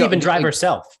does She it doesn't go- even drive like,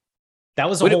 herself. That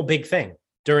was a What- whole big thing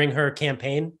during her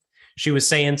campaign. She was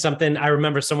saying something. I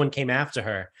remember someone came after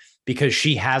her because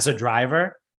she has a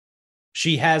driver.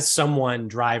 She has someone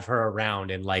drive her around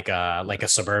in like a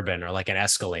Suburban or like an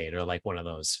Escalade or like one of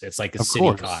those. It's like a Of city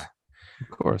course. car. Of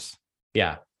course.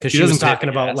 Yeah, because She she was doesn't pay talking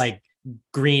for about gas. like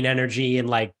green energy and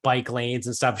like bike lanes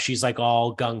and stuff. She's like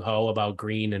all gung ho about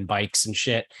green and bikes and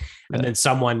shit. And Yeah. then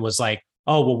someone was like,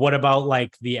 "Oh, well, what about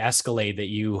like the Escalade that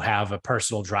you have a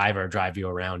personal driver drive you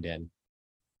around in?"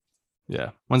 Yeah.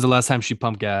 When's the last time she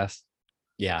pumped gas?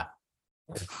 Yeah,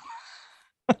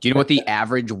 Do you know what the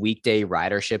average weekday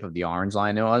ridership of the Orange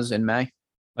Line was in May?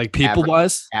 Like people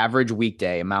wise? Average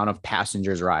weekday amount of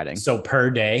passengers riding. so per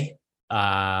day,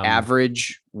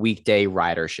 Average weekday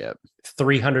ridership.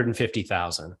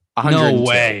 350,000. 102.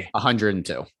 way.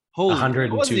 102. Holy,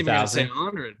 102,000. I wasn't even gonna say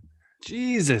 100.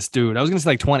 Jesus, dude. I was gonna say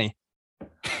like 20.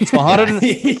 So 100 and-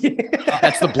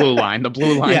 That's the blue line. The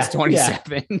blue line's Yeah,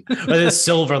 27. Or the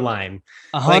silver line.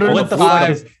 Like, 105. what the fuck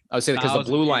is? I would say because the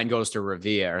 1,000 blue line goes to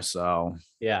Revere, so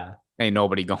Yeah, ain't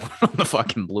nobody going on the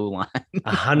fucking blue line.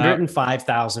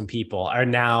 105,000 people are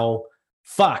now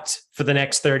fucked for the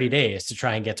next 30 days to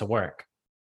try and get to work.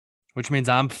 Which means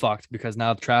I'm fucked because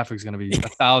now traffic's gonna be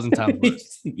 1,000 times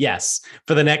worse. Yes,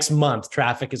 for the next month,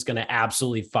 traffic is going to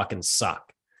absolutely fucking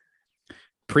suck.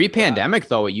 Pre-pandemic,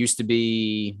 though, it used to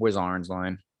be where's Orange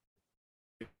Line?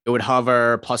 It would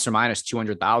hover plus or minus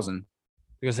 200,000. I'm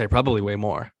gonna say probably way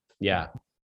more. Yeah.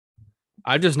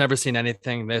 I've just never seen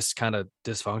anything this kind of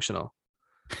dysfunctional.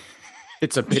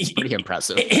 It's pretty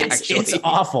impressive. It's actually.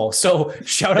 awful. So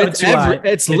shout out It's, to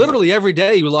it's literally every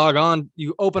day you log on,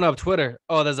 you open up Twitter.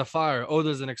 Oh, there's a fire. Oh,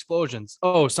 there's an explosion.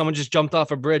 Oh, someone just jumped off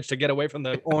a bridge to get away from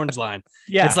the orange line.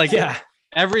 yeah, it's like- yeah.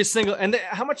 Every single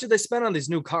how much did they spend on these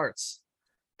new carts?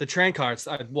 The train carts,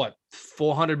 what,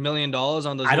 $400 million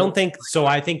on those? I don't think so.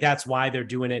 I think that's why they're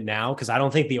doing it now because I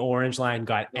don't think the Orange Line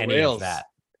got The any rails. of that.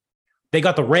 They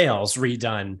got the rails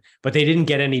redone, but they didn't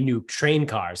get any new train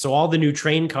cars. So all the new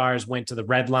train cars went to the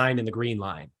Red Line and the Green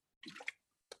Line.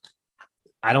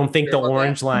 I don't think Sure the about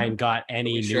Orange that? Line got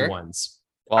any we new sure? ones.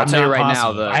 Well, I'll I'm tell you not right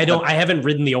positive. now. I haven't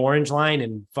ridden the Orange Line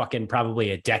in fucking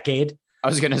probably a decade, I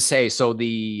was gonna say so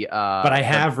the but I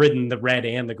have ridden the Red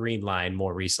and the Green Line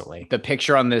more recently. the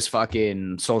picture on this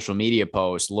fucking social media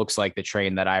post looks like the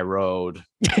train that I rode.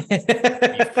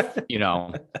 You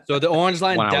know, So the orange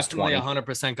line When I was definitely 20.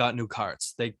 100% got new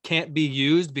carts. They can't be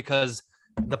used because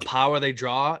the power they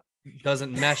draw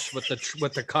doesn't mesh with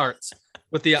the carts.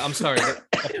 With the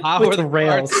the power With of the the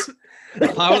rails. carts, the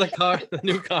power of the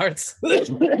new carts.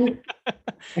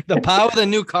 The power of the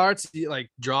new carts you like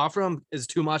draw from is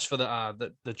too much for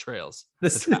the trails.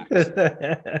 This-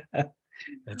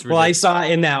 It's Well, I ridiculous. saw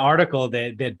in that article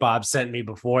that Bob sent me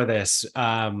before this,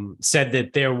 said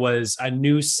that there was a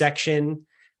new section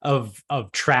of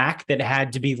track that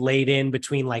had to be laid in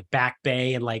between like Back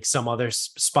Bay and like some other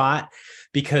spot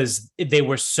because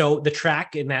the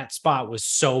track in that spot was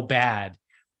so bad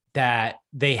that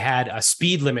they had a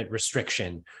speed limit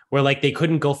restriction where like they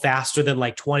couldn't go faster than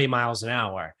like 20 miles an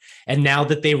hour. And now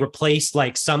that they replaced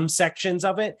like some sections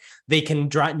of it, they can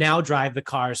now drive the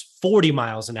cars 40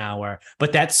 miles an hour,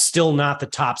 but that's still not the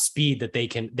top speed that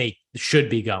they should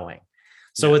be going.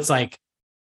 So it's like,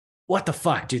 what the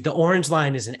fuck, dude? The Orange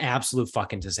Line is an absolute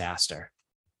fucking disaster.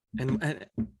 and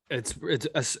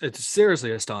It's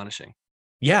seriously astonishing.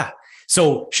 Yeah.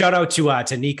 So shout out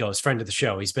to Nico's friend of the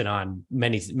show. He's been on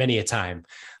many a time.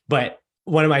 But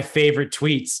one of my favorite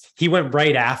tweets, he went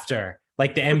right after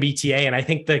like the MBTA, and I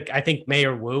think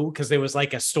Mayor Wu, because there was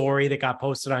like a story that got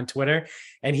posted on Twitter,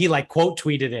 and he like quote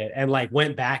tweeted it and like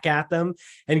went back at them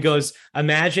and goes,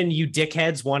 "Imagine you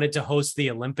dickheads wanted to host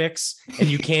the Olympics and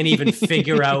you can't even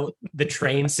figure out the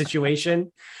train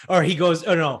situation." Or he goes,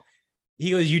 "Oh no."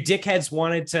 He goes, "You dickheads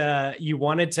wanted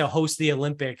to host the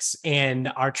Olympics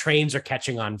and our trains are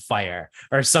catching on fire,"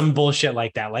 or some bullshit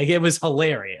like that. Like, it was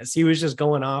hilarious. He was just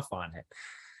going off on it.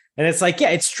 And it's like, yeah,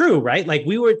 it's true, right? Like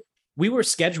we were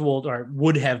scheduled, or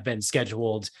would have been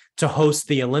scheduled, to host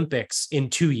the Olympics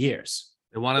in 2 years.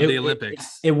 They wanted the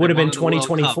Olympics. It would have been wanted the World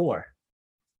 2024.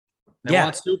 They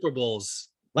want Super Bowls.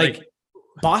 Like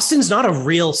Boston's not a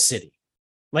real city.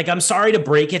 Like, I'm sorry to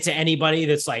break it to anybody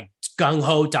that's like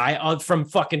gung-ho die from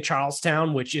fucking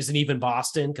Charlestown, which isn't even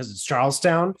Boston because it's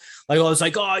Charlestown. Like, I was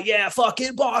like, oh yeah,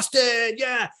 fucking Boston.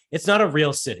 Yeah. It's not a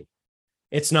real city.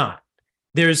 It's not.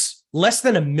 There's less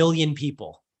than 1 million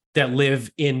people that live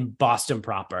in Boston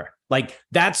proper. Like,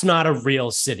 that's not a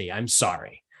real city. I'm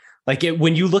sorry. Like,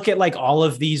 when you look at like all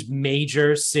of these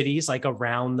major cities, like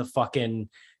around the fucking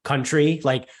country,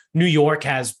 like New York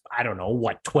has, I don't know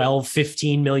what, 12,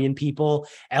 15 million people.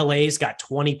 LA's got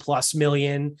 20 plus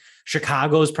million.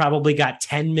 Chicago's probably got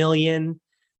 10 million.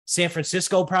 San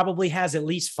Francisco probably has at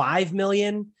least 5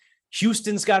 million.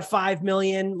 Houston's got 5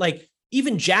 million. Like,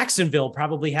 even Jacksonville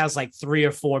probably has like 3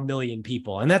 or 4 million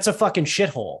people. And that's a fucking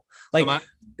shithole. Like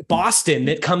Boston,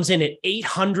 that comes in at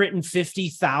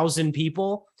 850,000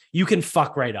 people, you can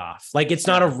fuck right off. Like, it's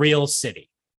not a real city.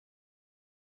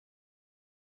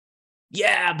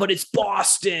 Yeah, but it's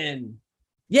Boston.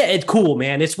 Yeah, it's cool,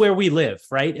 man. It's where we live,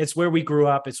 right? It's where we grew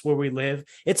up. It's where we live.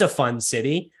 It's a fun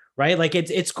city, right? Like,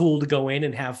 it's cool to go in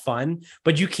and have fun,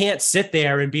 but you can't sit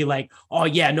there and be like, oh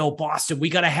yeah, no, Boston, we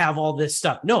got to have all this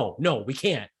stuff. No, we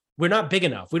can't. We're not big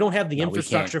enough. We don't have the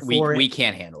infrastructure for it. We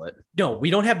can't handle it. No, we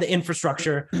don't have the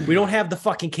infrastructure. We don't have the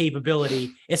fucking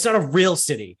capability. It's not a real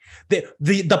city.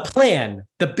 The plan,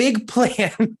 the big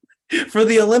plan for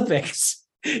the Olympics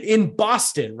in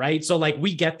Boston, right? So like,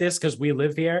 we get this because we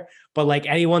live here, but like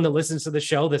anyone that listens to the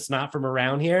show that's not from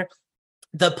around here,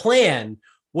 the plan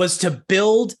was to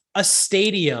build a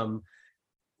stadium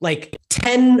like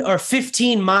 10 or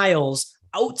 15 miles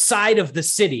outside of the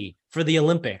city for the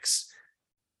Olympics.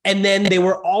 And then they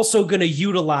were also going to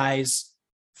utilize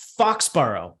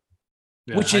Foxborough,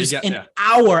 which is an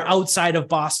hour outside of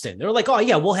Boston. They're like, oh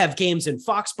yeah, we'll have games in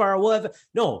Foxborough.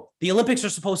 No, the Olympics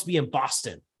are supposed to be in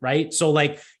Boston, right? So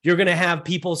like, you're going to have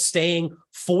people staying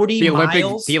 40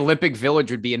 miles. The Olympic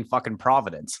Village would be in fucking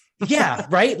Providence. Yeah,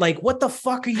 right? Like, what the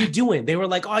fuck are you doing? They were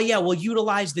like, oh yeah, we'll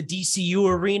utilize the DCU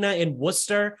arena in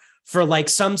Worcester for like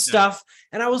some stuff.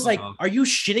 And I was like, are you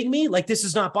shitting me? Like, this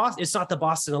is not Boston. It's not the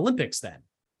Boston Olympics then,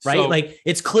 right? So, like,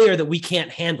 it's clear that we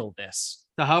can't handle this.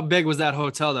 So how big was that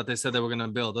hotel that they said they were going to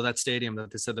build, or that stadium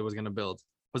that they said they was going to build?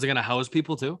 Was it going to house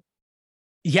people too?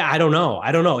 Yeah, I don't know.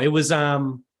 It was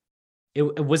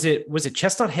was it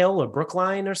Chestnut Hill or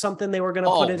Brookline or something they were going to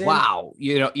put it in? Wow.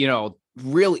 You know,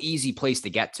 real easy place to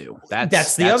get to.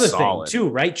 That's the other thing too,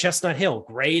 right? Chestnut Hill,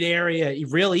 great area,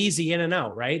 real easy in and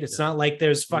out, right? It's not like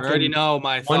there's fucking, you already know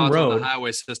my thoughts on the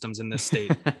highway systems in this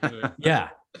state. Yeah.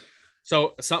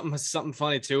 So something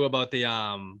funny too about the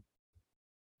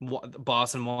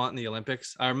Boston wanting the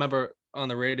Olympics. I remember on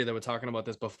the radio they were talking about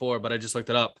this before, but I just looked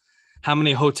it up. How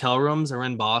many hotel rooms are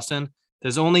in Boston?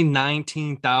 There's only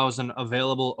 19,000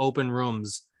 available open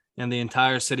rooms in the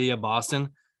entire city of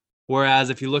Boston. Whereas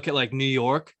if you look at like New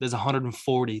York, there's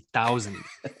 140,000.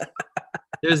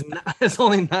 There's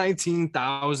only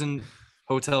 19,000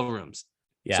 hotel rooms.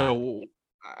 Yeah. So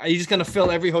are you just going to fill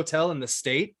every hotel in the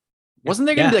state? Wasn't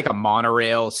there going to be like a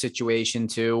monorail situation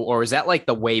too? Or was that like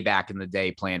the way back in the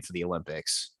day plan for the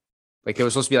Olympics? Like, it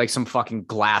was supposed to be like some fucking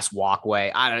glass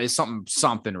walkway. I don't know. It's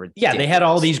something ridiculous. Yeah, they had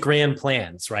all these grand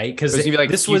plans, right? Because it was gonna be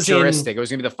like this futuristic. It was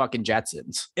gonna be the fucking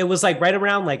Jetsons. It was like right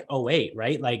around like 2008,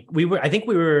 right? Like I think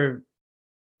we were,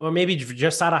 or maybe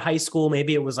just out of high school.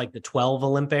 Maybe it was like the 12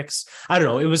 Olympics. I don't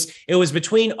know. It was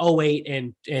between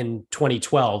 2008 and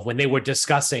 2012 when they were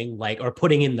discussing like, or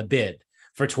putting in the bid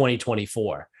for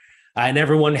 2024. And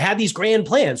everyone had these grand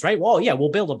plans, right? Well, yeah, we'll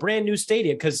build a brand new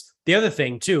stadium. Because the other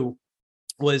thing too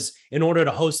was, in order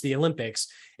to host the Olympics,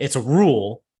 it's a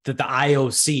rule that the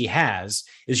IOC has,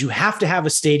 is you have to have a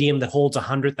stadium that holds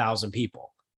 100,000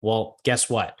 people. Well, guess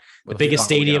what? The biggest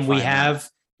stadium we have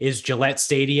is Gillette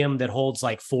Stadium that holds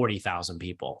like 40,000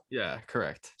 people. Yeah,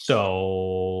 correct.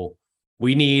 So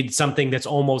We need something that's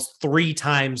almost 3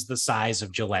 times the size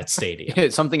of Gillette Stadium.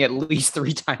 Something at least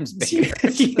 3 times bigger.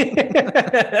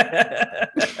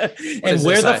 And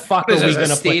where the fuck are we going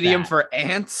to stadium put that? for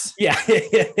ants? Yeah.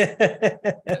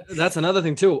 That's another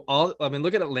thing too.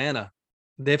 Look at Atlanta.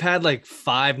 They've had like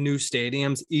 5 new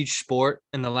stadiums each sport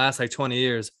in the last like 20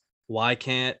 years. Why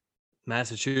can't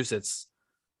Massachusetts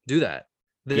do that?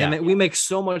 We make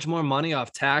so much more money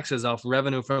off taxes, off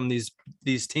revenue from these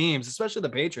teams, especially the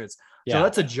Patriots. Yeah. So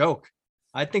that's a joke.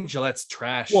 I think Gillette's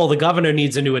trash. Well, the governor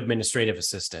needs a new administrative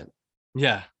assistant.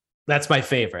 yeah. That's my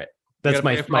favorite. That's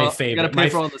my favorite. You got to pay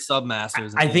for all the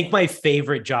submasters. I think my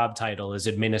favorite job title is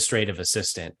administrative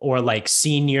assistant or like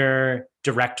senior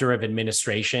director of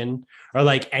administration or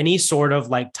like any sort of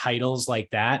like titles like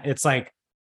that. It's like,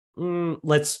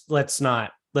 let's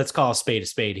call a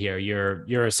spade here.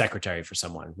 You're a secretary for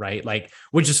someone, right? Like,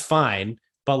 which is fine,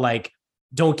 but like,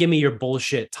 don't give me your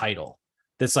bullshit title.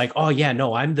 That's like, oh yeah,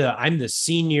 no, I'm the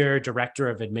senior director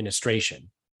of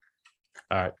administration.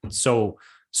 So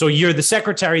you're the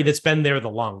secretary that's been there the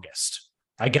longest.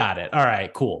 I got it. All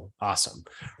right, cool. Awesome.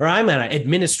 Or I'm an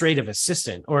administrative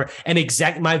assistant or an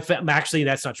actually,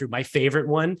 that's not true. My favorite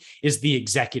one is the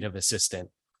executive assistant.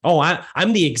 Oh,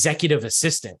 I'm the executive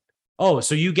assistant. Oh,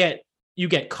 so you get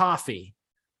coffee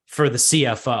for the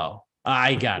CFO.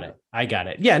 I got it.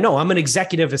 Yeah, no, I'm an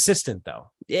executive assistant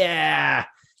though. Yeah,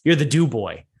 you're the do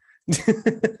boy.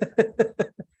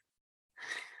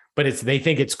 But they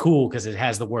think it's cool because it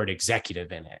has the word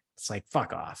executive in it. It's like,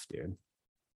 fuck off, dude.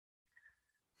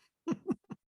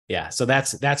 Yeah, so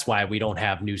that's why we don't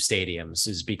have new stadiums,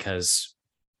 is because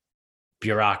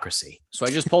bureaucracy. So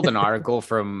I just pulled an article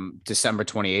from December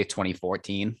 28th,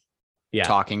 2014. Yeah.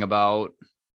 Talking about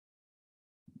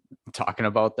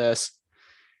this.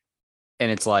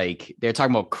 And it's like they're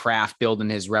talking about Kraft building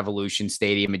his Revolution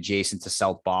Stadium adjacent to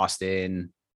South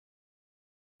Boston.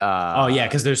 Oh yeah,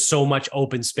 because there's so much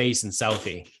open space in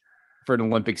Southie for an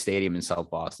Olympic Stadium in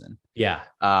South Boston. Yeah.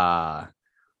 What are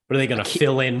they going to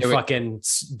fill in? Fucking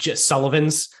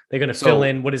Sullivan's? They're going to fill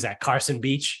in, what is that, Carson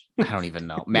Beach? I don't even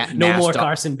know. No more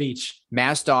Carson Beach.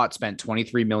 MassDOT spent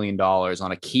 $23 million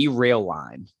on a key rail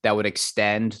line that would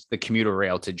extend the commuter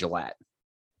rail to Gillette,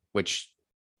 which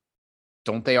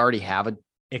don't they already have a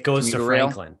It goes to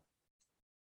Franklin.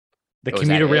 The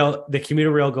commuter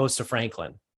rail goes to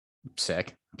Franklin.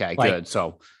 Sick. Okay, good.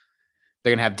 So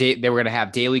they were gonna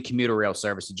have daily commuter rail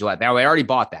service to Gillette. Now they already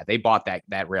bought that. They bought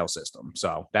that rail system.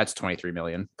 So that's 23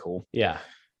 million. Cool. Yeah.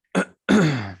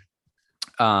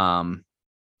 Oh,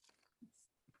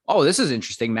 this is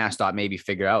interesting. MassDOT maybe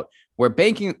figure out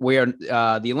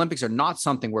the Olympics are not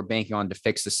something we're banking on to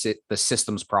fix the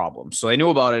system's problems. So they knew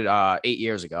about it 8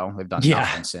 years ago. They've done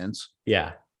nothing since.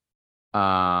 Yeah.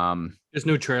 Just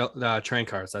new train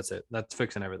cars. That's it. That's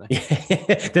fixing everything.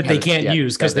 That they can't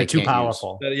use because they're too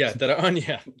powerful. That are on.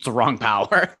 Yeah, it's the wrong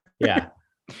power. Yeah.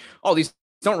 Oh, these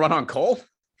don't run on coal.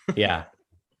 Yeah.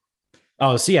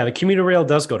 Oh, so yeah, the commuter rail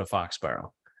does go to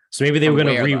Foxborough. So maybe they were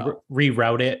going to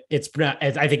reroute it.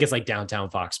 I think it's like downtown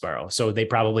Foxborough. So they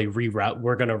probably reroute.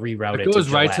 We're going to reroute it. It goes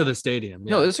right to the stadium.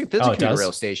 Yeah. No, there's a commuter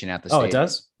rail station at the stadium. Oh, it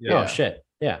does? Yeah. Oh, shit.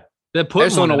 Yeah. I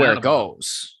just don't know where it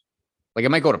goes. Like it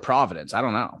might go to Providence. I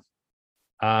don't know.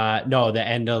 No, the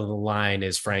end of the line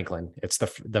is Franklin. It's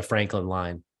the Franklin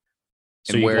line.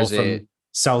 So and you where go is from it?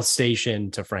 South Station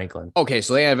to Franklin. Okay,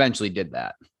 so they eventually did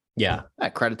that. Yeah.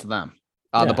 Credit to them.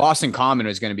 The Boston Common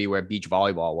is going to be where beach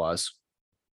volleyball was.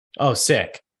 Oh,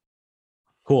 sick.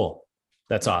 Cool.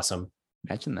 That's awesome.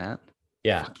 Imagine that.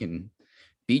 Yeah. Fucking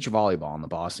beach volleyball on the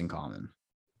Boston Common.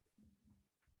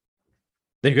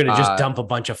 They're going to just dump a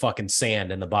bunch of fucking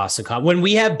sand in the Boston Common. When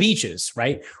we have beaches,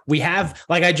 right? We have,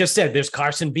 like I just said, there's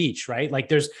Carson Beach, right? Like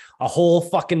there's a whole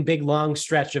fucking big long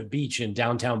stretch of beach in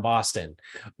downtown Boston.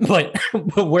 But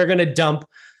we're going to dump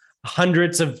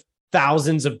hundreds of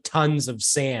thousands of tons of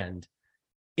sand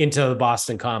into the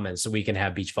Boston Common so we can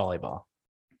have beach volleyball.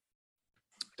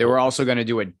 They were also going to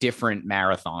do a different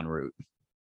marathon route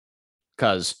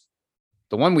because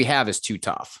the one we have is too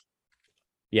tough.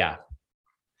 Yeah.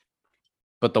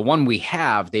 But the one we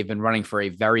have, they've been running for a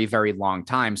very, very long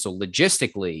time. So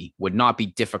logistically would not be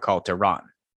difficult to run.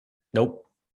 Nope.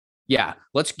 Yeah.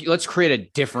 Let's create a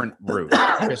different route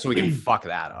so we can fuck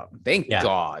that up. Thank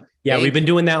God. Yeah. We've been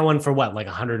doing that one for what, like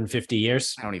 150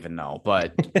 years? I don't even know,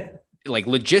 but like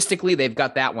logistically, they've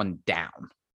got that one down.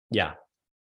 Yeah.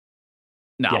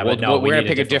 No, we're going to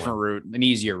pick a different route, an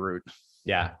easier route.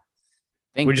 Yeah.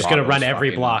 We're just going to run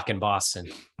every block in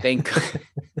Boston. Thank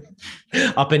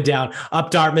Up and down, up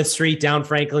Dartmouth Street, down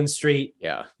Franklin Street.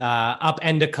 Yeah. Up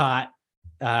Endicott.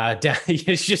 Down,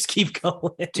 you just keep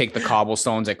going. Take the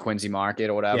cobblestones at Quincy Market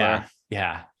or whatever.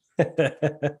 Yeah.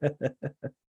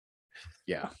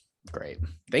 Yeah, great.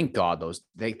 Thank God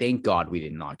thank God we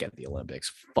did not get the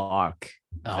Olympics. Fuck.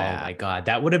 Oh that. my God.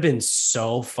 That would have been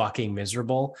so fucking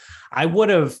miserable. I would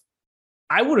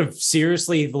have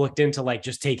seriously looked into like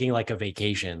just taking like a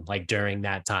vacation like during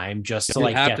that time just to You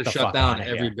like have get to the shut fuck down out of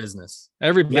every here. business.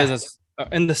 Every business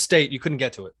in the state, you couldn't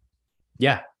get to it.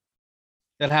 Yeah.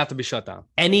 It'd have to be shut down.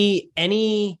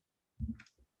 Any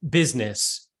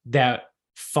business that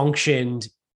functioned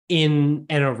in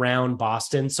and around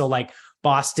Boston. So like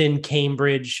Boston,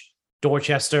 Cambridge,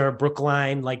 Dorchester,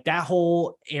 Brookline, like that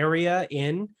whole area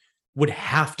would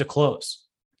have to close.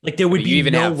 Like there would But you be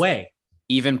even no have- way.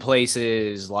 Even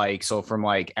places like, so from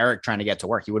like Eric trying to get to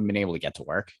work, he wouldn't been able to get to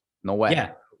work. No way.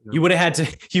 Yeah. You would have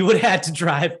had to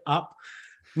drive up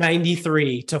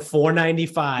 93 to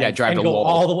 495 Yeah, drive and to go Lowell.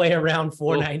 all the way around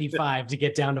 495 to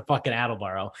get down to fucking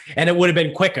Attleboro. And it would have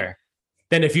been quicker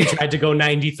than if you tried to go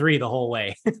 93 the whole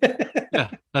way. Yeah,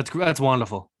 that's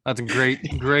wonderful. That's a great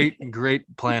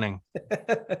planning.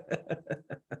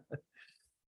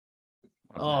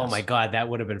 Oh my God, that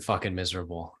would have been fucking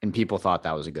miserable. And people thought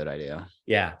that was a good idea.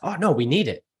 Yeah. Oh no, we need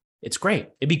it. It's great.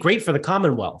 It'd be great for the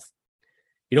Commonwealth.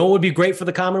 You know what would be great for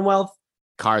the Commonwealth?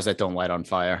 Cars that don't light on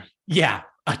fire. Yeah,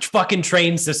 a fucking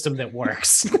train system that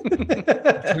works.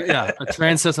 Yeah, a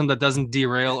train system that doesn't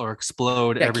derail or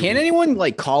explode. Yeah, every can week. anyone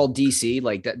like call DC?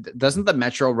 Like, doesn't the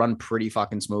metro run pretty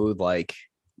fucking smooth? Like,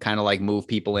 kind of like move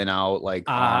people in out. Like,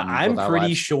 I'm without pretty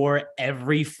lives? sure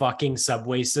every fucking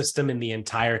subway system in the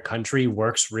entire country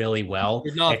works really well,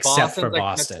 If not, except for Boston's, like,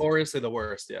 Boston. notoriously the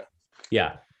worst. Yeah.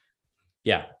 Yeah.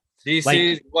 Yeah. DC,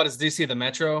 Like- what is DC? The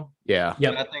metro? Yeah.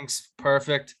 Yep. That thing's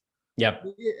perfect. Yep.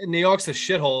 New York's a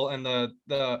shithole, and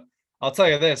the I'll tell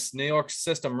you this: New York's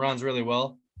system runs really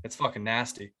well. It's fucking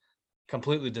nasty,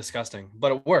 completely disgusting,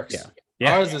 but it works. Yeah.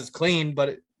 Yeah. Ours is clean,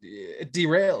 but it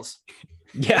derails.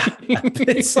 Yeah.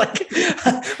 It's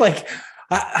like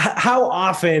how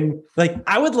often, like,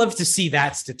 I would love to see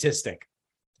that statistic.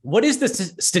 What is the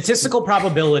statistical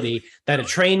probability that a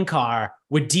train car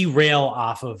would derail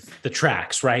off of the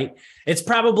tracks, right? It's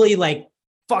probably like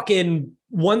fucking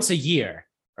once a year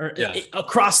or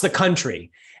across the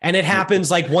country. And it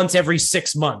happens like once every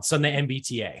 6 months on the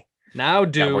MBTA. Now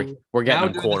Yeah, we're getting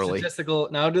them do quarterly.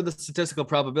 the statistical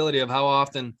probability of how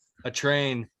often a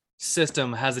train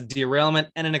system has a derailment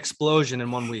and an explosion in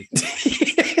 1 week.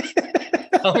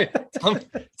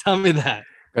 Tell me that.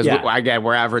 Because Yeah. again,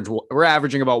 we're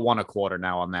averaging about one a quarter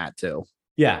now on that too.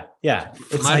 Yeah. Yeah.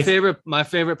 It's My like, my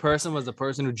favorite person was the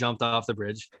person who jumped off the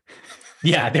bridge.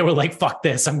 yeah, they were like, fuck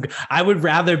this. I would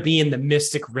rather be in the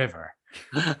Mystic River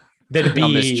than be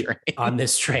On this train. on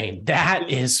this train. That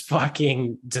is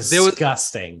fucking was-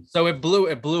 disgusting. So it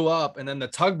blew up, and then the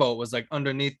tugboat was like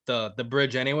underneath the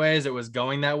bridge anyways. It was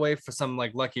going that way for some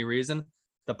like lucky reason.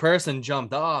 The person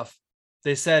jumped off.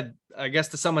 They said, I guess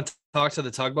to someone talk to the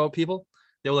tugboat people.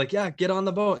 They were like, yeah, get on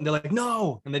the boat. And they're like,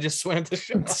 no. And they just swam to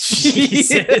shore.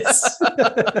 Jesus.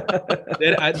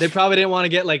 They probably didn't want to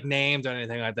get like named or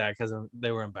anything like that because they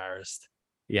were embarrassed.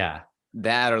 Yeah.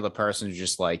 That or the person who's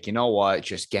just like, you know what?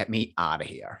 Just get me out of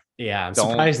here. Yeah. I'm Don't-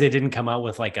 surprised they didn't come out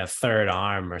with like a third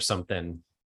arm or something.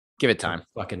 Give it time.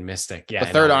 Fucking mystic. Yeah. The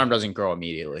I third know. arm doesn't grow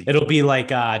immediately. It'll be like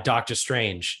Doctor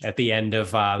Strange at the end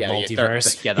of the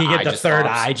Multiverse. third- the you eye get the just third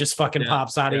pops. eye just fucking Yeah,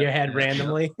 pops out of yeah, your head yeah,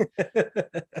 randomly.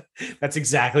 That's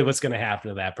exactly what's going to happen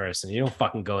to that person. You don't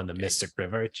fucking go in the Mystic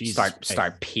River. Jesus Christ.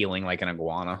 Start peeling like an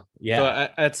iguana. Yeah.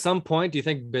 So at some point, do you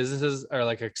think businesses are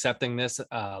like accepting this?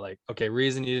 Like, okay,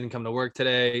 reason you didn't come to work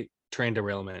today, train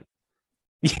derailment,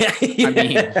 yeah.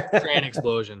 train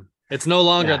explosion. It's no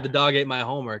longer Yeah. the dog ate my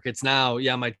homework. It's now,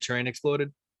 yeah, my train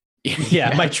exploded.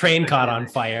 Yeah, my train caught on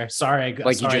fire. Sorry,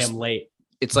 Like, you sorry, just- I'm late.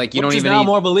 It's like you Which don't is even now need,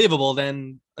 more believable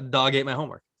than a dog ate my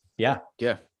homework. Yeah,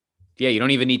 yeah. You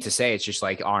don't even need to say. It's just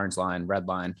like orange line, red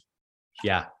line.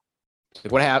 yeah,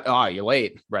 Like what happened? Oh, you're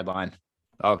late. Red line.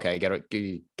 Okay,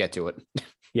 get to it.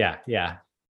 yeah.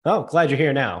 Oh, glad you're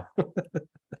here now.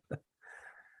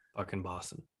 Fucking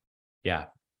Boston. Yeah.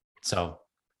 So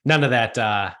none of that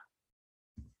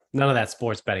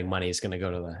sports betting money is going to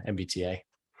go to the MBTA.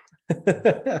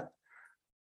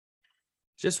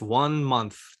 Just 1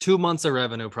 month, 2 months of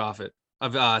revenue profit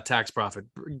of tax profit.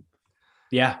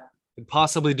 Yeah, Could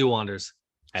possibly do wonders.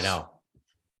 I know.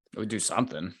 It would do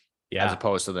something as Yeah.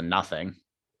 opposed to the nothing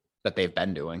that they've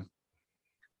been doing.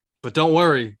 But don't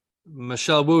worry,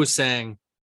 Michelle Wu is saying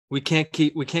we can't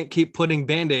keep putting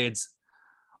band-aids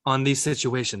on these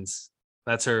situations.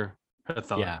 That's her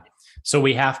thought. Yeah. So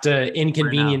we have to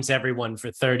inconvenience everyone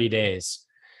for 30 days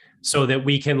so that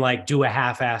we can like do a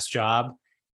half-ass job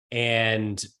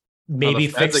and maybe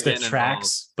feds fix are the getting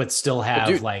tracks, but still have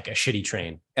dude- like a shitty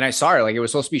train. And I saw it, like it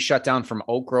was supposed to be shut down from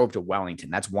Oak Grove to Wellington.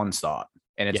 That's one stop.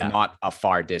 And it's Yeah. not a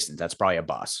far distance. That's probably a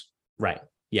bus. Right.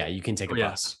 Yeah, you can take a Oh, yeah.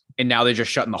 bus. And now they're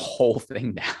just shutting the whole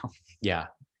thing down. Yeah,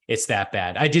 it's that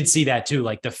bad. I did see that too.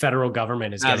 Like the federal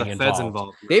government is Yeah, getting the feds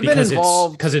involved. They've been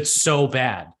involved because it's so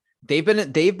bad. they've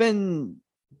been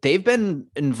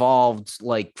involved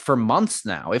like for months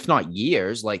now, if not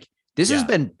years. Like this has Yeah.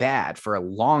 been bad for a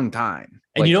long time.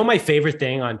 And Like, you know, my favorite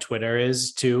thing on Twitter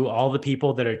is too all the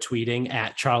people that are tweeting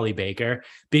at Charlie Baker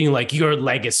being like, your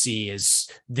legacy is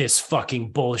this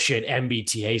fucking bullshit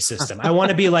MBTA system. I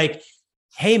want to be like,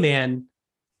 hey, man,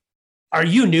 are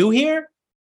you new here?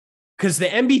 Because the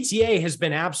MBTA has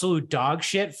been absolute dog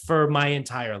shit for my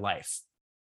entire life.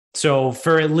 So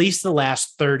for at least the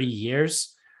last 30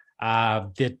 years,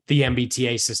 the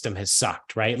MBTA system has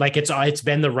sucked, right? Like it's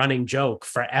been the running joke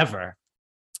forever.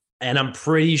 And I'm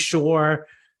pretty sure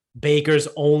Baker's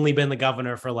only been the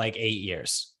governor for like 8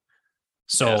 years.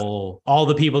 So all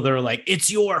the people that are like,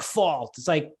 it's your fault. It's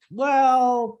like,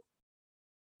 well,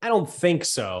 I don't think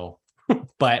so.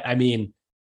 But I mean,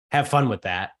 have fun with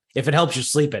that. If it helps you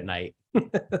sleep at night.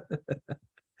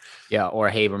 yeah, or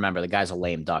hey, remember the guy's a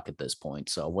lame duck at this point.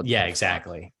 So what Yeah, the fuck?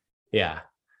 exactly. Yeah.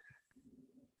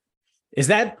 Is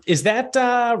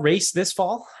that race this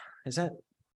fall? Is that,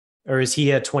 or is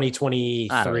he a 2023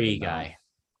 I don't even know. guy?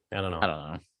 I don't know. I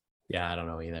don't know. Yeah, I don't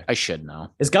know either. I should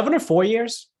know. Is governor 4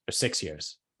 years or 6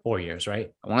 years? 4 years,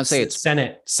 right? I want to say it's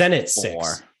Senate 4.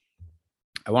 6.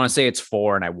 I want to say it's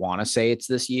 4, and I want to say it's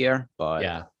this year, but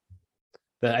Yeah.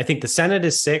 I think the Senate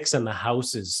is 6 and the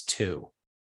House is 2.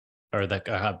 Or the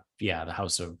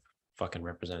House of fucking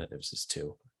Representatives is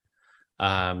 2.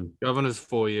 Governor's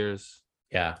 4 years.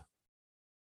 Yeah.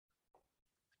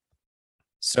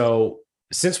 So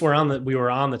since we were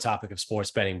on the topic of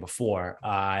sports betting before,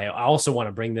 I also want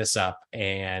to bring this up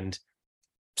and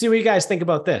see what you guys think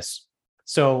about this.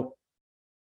 So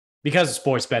because of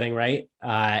sports betting, right?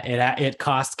 It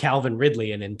cost Calvin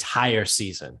Ridley an entire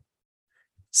season.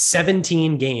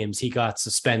 17 games he got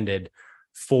suspended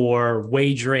for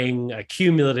wagering a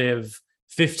cumulative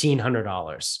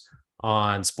 $1,500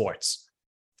 on sports.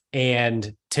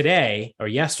 And today,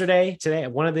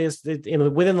 one of these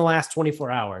within the last 24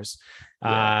 hours,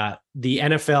 the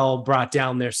NFL brought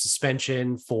down their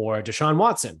suspension for Deshaun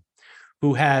Watson,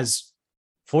 who has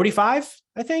 45,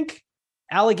 I think,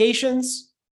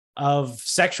 allegations of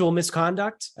sexual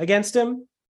misconduct against him.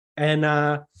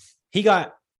 And he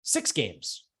got 6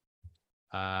 games.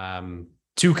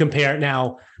 To compare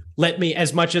now, let me,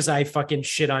 as much as I fucking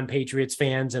shit on Patriots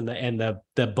fans and the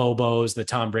Bobos, the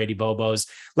Tom Brady Bobos,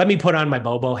 let me put on my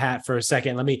Bobo hat for a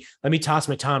second. Let me toss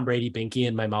my Tom Brady binky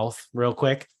in my mouth real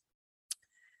quick.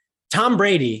 Tom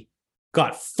Brady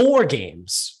got 4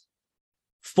 games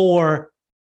for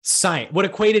science, what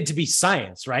equated to be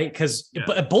science, right? Because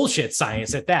bullshit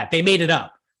science at that. They made it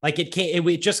up. Like it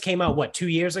just came out 2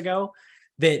 years ago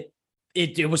that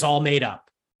it was all made up.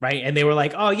 Right. And they were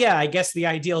like, oh, yeah, I guess the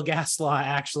ideal gas law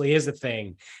actually is a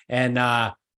thing. And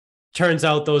turns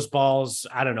out those balls,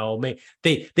 I don't know,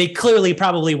 they clearly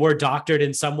probably were doctored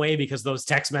in some way because those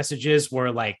text messages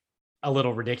were like a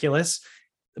little ridiculous.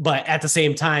 But at the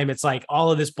same time, it's like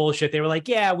all of this bullshit. They were like,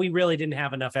 yeah, we really didn't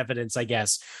have enough evidence, I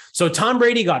guess. So Tom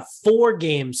Brady got 4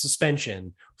 game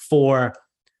suspension for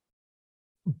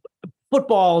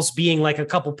footballs being like a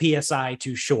couple PSI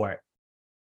too short.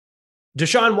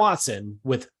 Deshaun Watson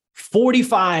with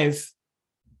 45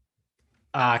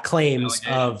 claims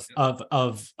of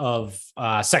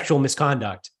sexual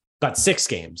misconduct got 6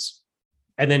 games,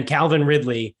 and then Calvin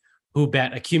Ridley, who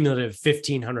bet a cumulative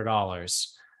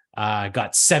 $1,500,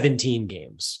 got 17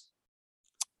 games.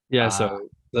 Yeah. So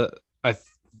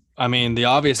I mean, the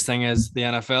obvious thing is the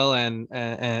NFL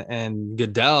and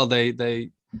Goodell, they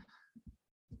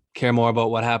care more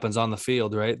about what happens on the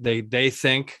field, right? They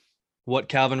think what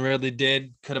Calvin Ridley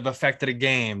did could have affected a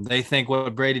game. They think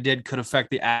what Brady did could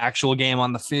affect the actual game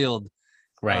on the field.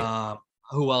 Right.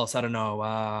 Who else? I don't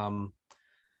know.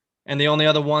 And the only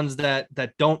other ones that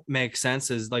don't make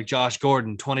sense is like Josh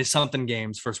Gordon, 20 something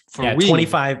games for weed.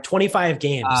 25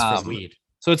 games for weed.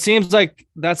 So it seems like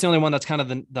that's the only one that's kind of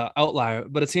the outlier,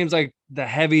 but it seems like the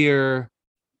heavier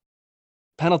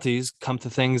penalties come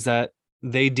to things that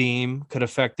they deem could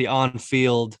affect the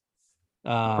on-field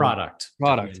product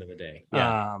at the end of the day.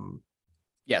 Yeah.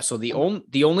 So the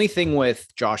only thing with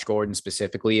Josh Gordon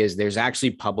specifically is there's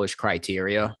actually published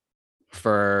criteria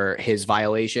for his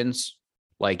violations.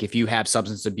 Like if you have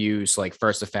substance abuse, like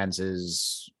first offense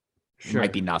is It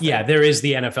might be nothing. Yeah, there is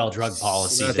the NFL drug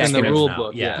policy. That's that's in the written rule out.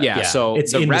 book, Yeah, Yeah. So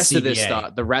it's the in rest of this CBA.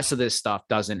 stuff, the rest of this stuff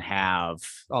doesn't have,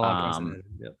 All unprecedented.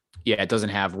 Yep. yeah, it doesn't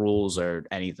have rules or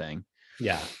anything.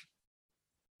 Yeah,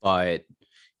 But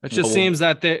It just Well- seems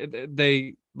that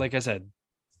they like I said,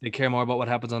 they care more about what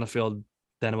happens on the field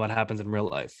than what happens in real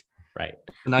life. right.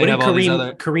 And now What you did have all these Kareem,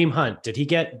 other. Kareem Hunt? Did he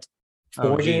get Oh,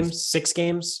 4 geez. games, 6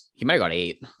 games? he might have got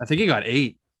 8. I think he got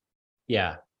 8.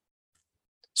 Yeah.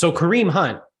 So Kareem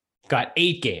Hunt got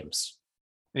 8 games.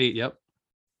 8. Yep.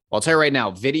 I'll tell you right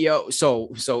now, video.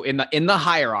 So in the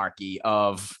hierarchy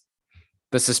of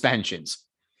the suspensions,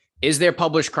 is there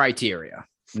published criteria?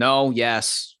 No,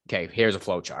 yes. Okay, here's a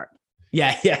flow chart.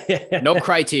 Yeah. No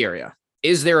criteria.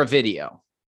 Is there a video?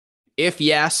 If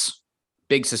yes,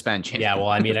 big suspension. Yeah. Well,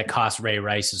 I mean, it cost Ray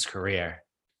Rice's career.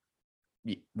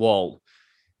 Well,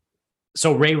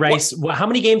 So Ray Rice, how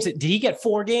many games did he get?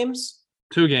 4 games?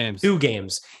 2 games. 2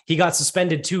 games. He got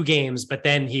suspended 2 games, but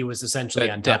then he was essentially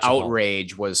the untouchable.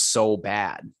 outrage was so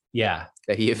bad Yeah.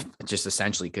 that he just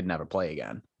essentially could never play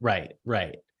again. Right.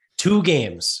 2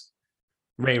 games.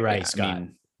 Ray Rice Yeah, I got.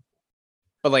 mean,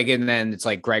 but like, and then it's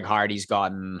like Greg Hardy's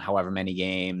gotten however many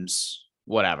games,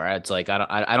 whatever. It's like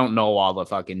I don't know all the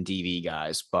fucking TV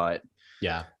guys, but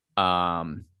Yeah.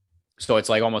 so it's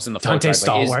like almost in the flow Dante chart,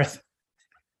 like,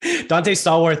 Stallworth. Dante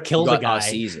Stallworth killed a got guy. a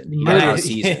season. He got a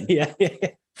season Yeah.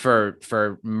 for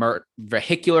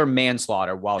vehicular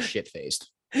manslaughter while shit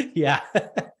faced. Yeah.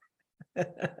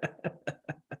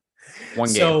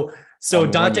 One game. So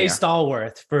One Dante year.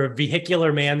 Stallworth for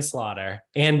vehicular manslaughter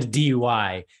and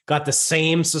DUI got the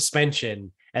same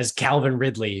suspension as Calvin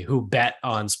Ridley, who bet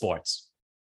on sports.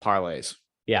 Parlays.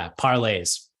 Yeah,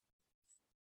 parlays.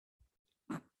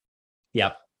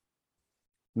 Yep.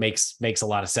 Makes a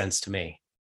lot of sense to me.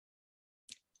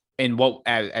 And what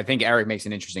I think Eric makes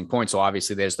an interesting point. So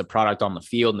obviously there's the product on the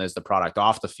field and there's the product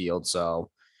off the field.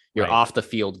 So your Right. off the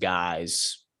field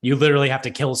guys. You literally have to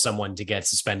kill someone to get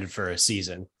suspended for a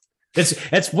season.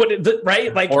 That's what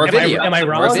right? Like, Or a video. am I Or a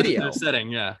wrong? video. The setting.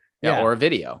 Yeah. Yeah. Or a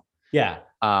video. Yeah.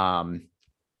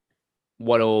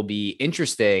 What will be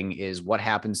interesting is what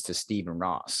happens to Stephen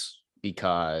Ross,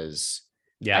 because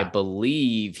I Yeah.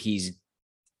 believe he's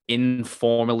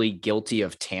informally guilty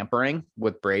of tampering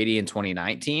with Brady in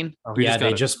 2019. Oh, he Yeah.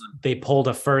 got They pulled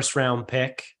a first round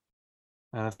pick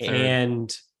a third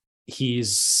and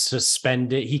he's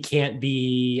suspended. He can't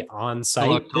be on site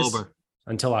till October.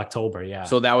 until October. Yeah.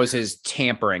 So that was his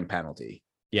tampering penalty.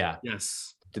 yeah.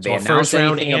 Yes. Did So they a announce first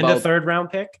round anything and about a third round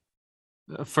pick?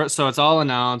 First, so it's all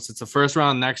announced. It's a first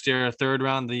round next year, a third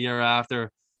round the year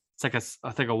after. It's like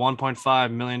I think a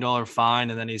 $1.5 million fine,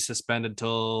 and then he's suspended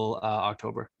till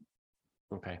October.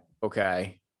 Okay.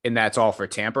 Okay. And that's all for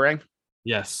tampering?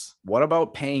 Yes. What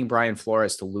about paying Brian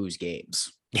Flores to lose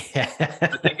games? I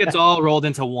think it's all rolled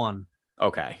into one.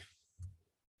 Okay.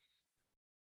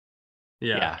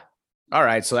 Yeah. All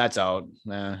right. So that's out.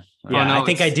 Yeah, no, I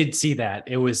think I it's- did see that.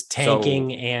 It was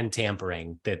tanking and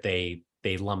tampering that they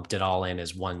lumped it all in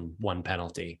as one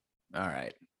penalty. All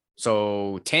right.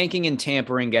 So tanking and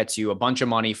tampering gets you a bunch of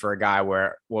money for a guy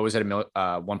where, what was it?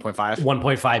 1.5?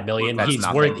 1.5 million. That's He's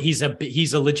nothing. worth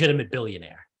he's a legitimate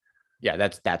billionaire. Yeah,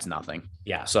 that's nothing.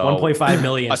 Yeah. So 1.5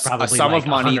 million is probably a sum like of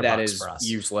money $100 that is for us.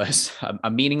 useless, a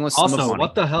meaningless sum of Also, money.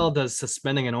 what the hell does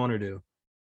suspending an owner do?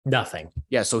 Nothing.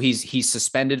 Yeah, so he's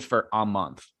suspended for a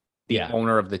month. The Yeah.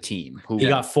 owner of the team, who He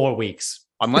got 4 weeks.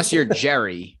 unless you're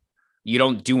Jerry, you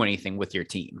don't do anything with your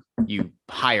team. You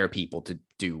hire people to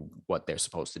do what they're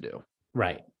supposed to do.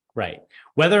 Right.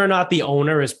 Whether or not the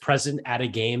owner is present at a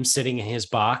game sitting in his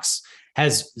box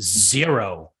has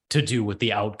zero to do with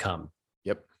the outcome.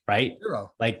 Yep. Right.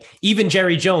 Zero. Like even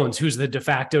Jerry Jones, who's the de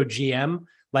facto GM,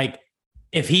 like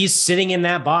if he's sitting in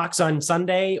that box on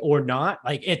Sunday or not,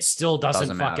 like it still doesn't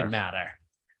Doesn't fucking matter.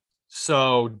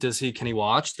 So can he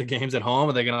watch the games at home?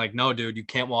 Are they gonna like, no, dude, you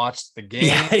can't watch the game?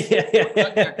 Yeah.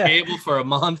 Cut your cable for a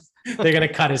month. They're going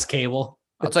to cut his cable.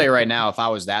 I'll tell you right now, if I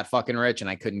was that fucking rich and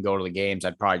I couldn't go to the games,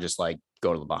 I'd probably just like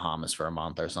go to the Bahamas for a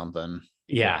month or something.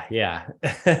 Yeah.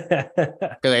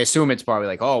 Because I assume it's probably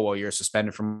like, oh, well, you're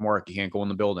suspended from work. You can't go in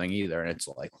the building either. And it's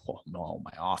like, well, no,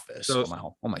 my office, So-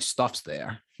 all my stuff's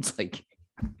there. It's like,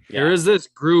 There is this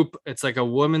group. It's like a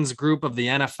women's group of the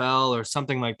NFL or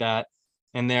something like that,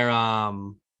 and they're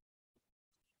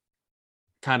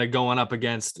kind of going up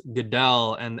against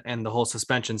Goodell and the whole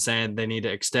suspension, saying they need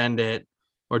to extend it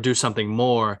or do something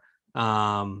more.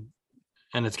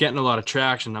 And it's getting a lot of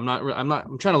traction. I'm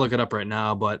trying to look it up right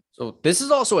now, but so this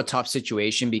is also a tough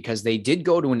situation because they did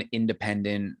go to an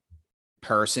independent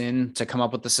person to come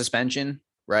up with the suspension,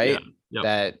 right? Yeah.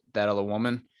 Yep. That other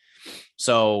woman.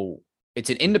 So it's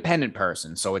an independent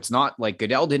person. So it's not like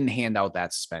Goodell didn't hand out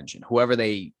that suspension. Whoever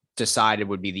they decided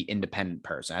would be the independent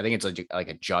person. I think it's like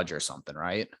a judge or something,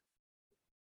 right?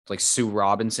 It's like Sue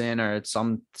Robinson or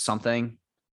something.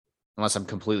 Unless I'm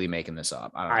completely making this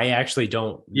up. I don't know. I actually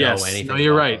don't know Yes, anything. no,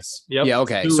 you're about right. this. Yep. Yeah,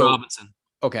 okay. Sue So Robinson.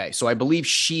 okay, so I believe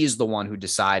she's the one who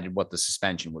decided what the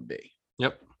suspension would be.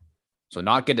 Yep. So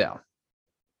not Goodell.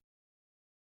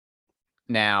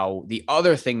 Now, the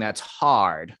other thing that's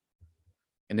hard,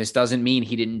 and this doesn't mean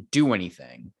he didn't do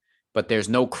anything, but there's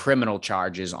no criminal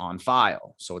charges on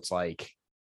file. So it's like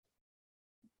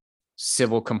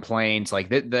civil complaints like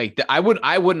that. Like I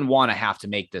wouldn't want to have to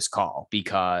make this call,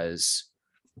 because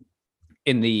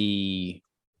in the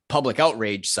public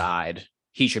outrage side,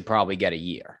 he should probably get a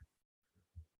year.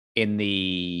 In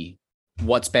the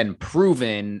what's been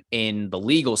proven in the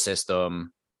legal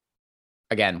system,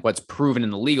 again, what's proven in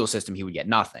the legal system, he would get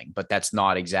nothing, but that's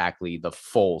not exactly the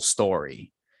full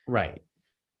story. Right.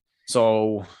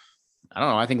 So I don't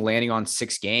know. I think landing on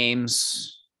 6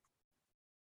 games,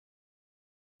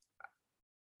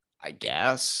 I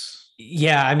guess.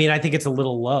 Yeah, I mean, I think it's a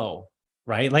little low,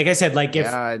 right? Like I said, like if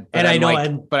Yeah, and I know, like,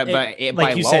 and but like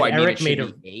by you low, said, I mean Eric it made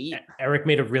should be 8. Eric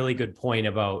made a really good point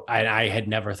about I had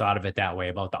never thought of it that way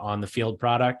about the on the field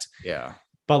product. Yeah.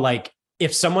 But like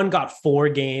if someone got 4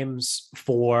 games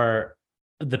for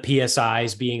the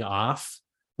PSIs being off,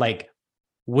 like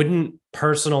wouldn't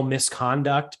personal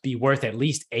misconduct be worth at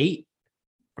least 8?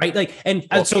 Right? Like and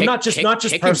so not just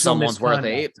kicking personal someone's misconduct, worth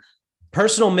 8.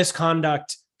 personal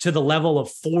misconduct to the level of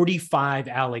 45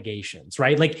 allegations,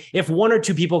 right? Like if 1 or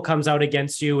 2 people comes out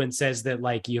against you and says that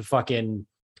like you fucking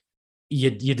you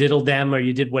diddled them or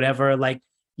you did whatever, like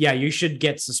yeah, you should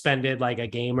get suspended like a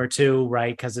game or 2,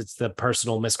 right? Because it's the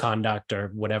personal misconduct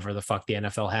or whatever the fuck the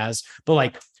NFL has. But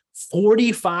like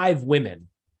 45 women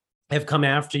have come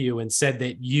after you and said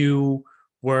that you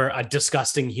were a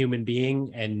disgusting human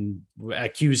being and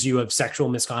accuse you of sexual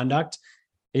misconduct,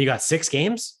 and you got 6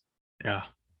 games. Yeah.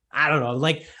 I don't know.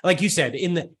 Like you said,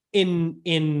 in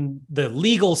the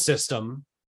legal system,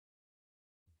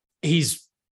 he's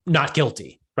not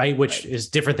guilty, right? Which is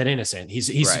different than innocent.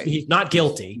 He's not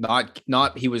guilty.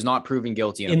 He was not proven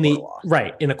guilty in a court of law.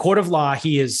 Right. In a court of law,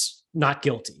 he is not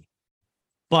guilty.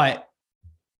 But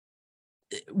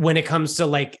when it comes to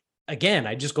like, again,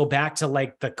 I just go back to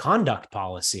like the conduct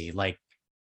policy, like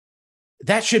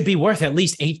that should be worth at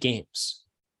least 8 games.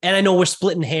 And I know we're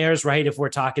splitting hairs, right? If we're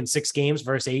talking 6 games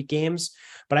versus 8 games,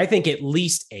 but I think at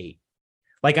least 8.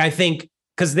 Like, I think,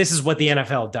 because this is what the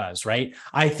NFL does, right?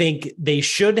 I think they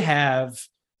should have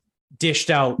dished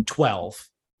out 12,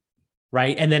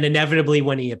 right? And then inevitably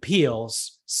when he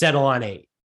appeals, settle on 8.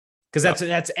 Because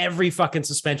that's every fucking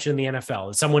suspension in the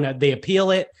NFL. Someone, they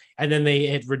appeal it and then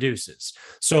it reduces.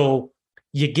 So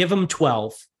you give him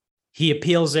 12, he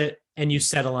appeals it, and you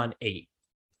settle on 8.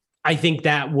 I think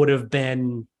that would have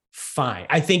been fine.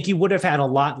 I think you would have had a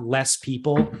lot less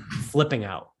people flipping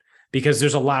out, because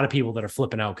there's a lot of people that are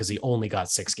flipping out because he only got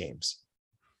 6 games.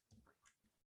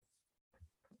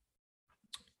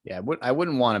 Yeah, I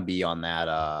wouldn't want to be on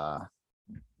that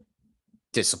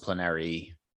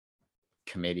disciplinary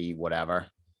committee, whatever.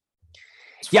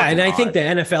 Yeah, and I think the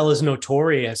NFL is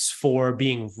notorious for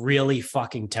being really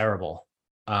fucking terrible.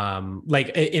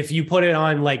 Like if you put it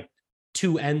on like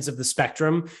 2 ends of the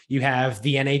spectrum, you have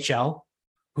the NHL,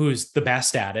 who's the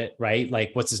best at it, right?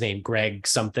 Like what's his name? Greg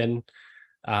something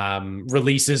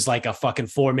releases like a fucking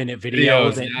 4-minute video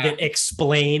that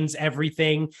explains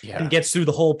everything and gets through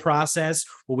the whole process.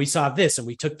 Well, we saw this and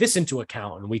we took this into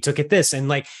account and we took it this, and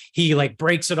like he like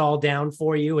breaks it all down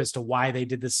for you as to why they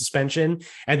did the suspension.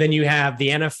 And then you have the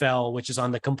NFL, which is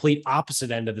on the complete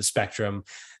opposite end of the spectrum.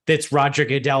 That's Roger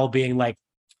Goodell being like,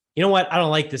 you know what? I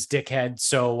don't like this dickhead.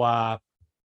 So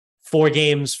 4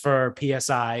 games for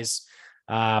PSIs.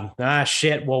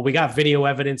 Shit. Well, we got video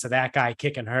evidence of that guy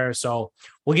kicking her, so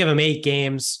we'll give him 8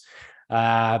 games.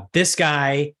 This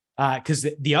guy, because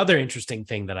the other interesting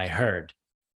thing that I heard,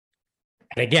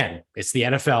 and again, it's the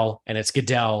NFL and it's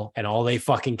Goodell, and all they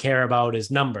fucking care about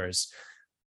is numbers.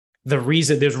 The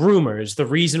reason there's rumors, the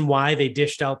reason why they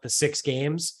dished out the 6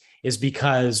 games is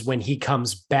because when he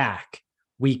comes back,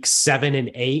 week 7 and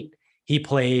 8, he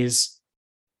plays,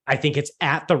 I think it's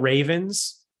at the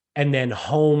Ravens and then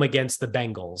home against the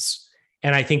Bengals.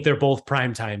 And I think they're both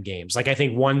primetime games. Like I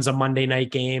think one's a Monday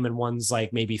night game and one's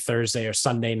like maybe Thursday or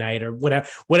Sunday night or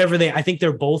whatever I think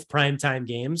they're both primetime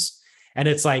games. And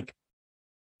it's like,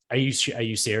 are you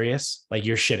serious? Like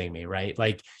you're shitting me, right?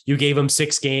 Like you gave him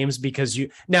 6 games because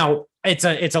now it's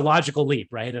a logical leap,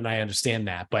 right? And I understand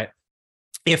that, but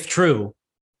if true,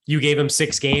 You gave him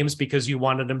 6 games because you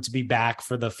wanted him to be back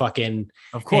for the fucking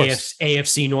Of course.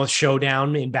 AFC North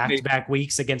showdown in back-to-back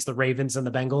weeks against the Ravens and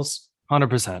the Bengals.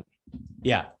 100%.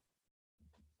 Yeah.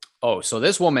 Oh, so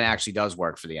this woman actually does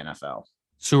work for the NFL.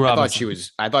 Sue I Robinson.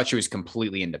 thought she was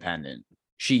completely independent.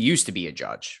 She used to be a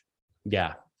judge.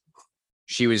 Yeah.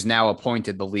 She was now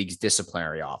appointed the league's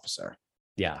disciplinary officer.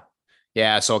 Yeah.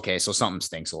 Yeah, it's okay. So something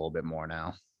stinks a little bit more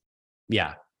now.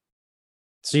 Yeah.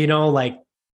 So, you know, like,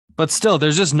 But still,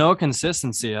 there's just no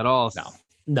consistency at all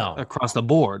no. across the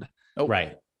board. Nope.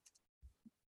 Right.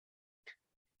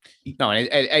 No, and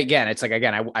again, it's like,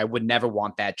 I would never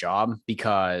want that job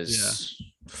because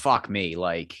fuck me.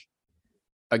 Like,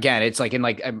 again, it's like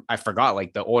I forgot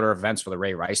like the order of events for the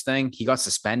Ray Rice thing. He got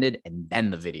suspended and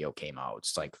then the video came out.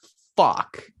 It's like,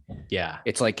 fuck. Yeah.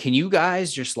 It's like, can you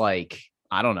guys just like,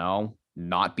 I don't know,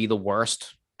 not be the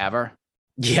worst ever?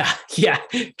 Yeah. Yeah.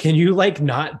 Can you like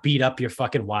not beat up your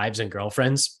fucking wives and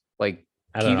girlfriends? Like,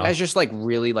 I can don't you know. guys just like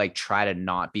really like try to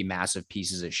not be massive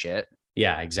pieces of shit?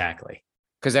 Yeah, exactly.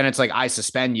 Because then it's like I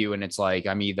suspend you, and it's like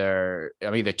I'm either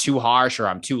too harsh or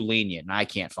I'm too lenient, and I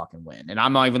can't fucking win. And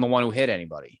I'm not even the one who hit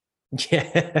anybody.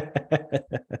 Yeah.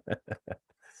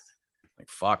 Like,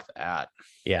 fuck that.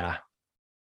 Yeah.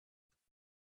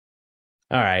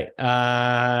 All right.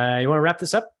 You want to wrap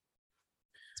this up?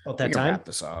 It's about We that can time. wrap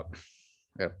this up.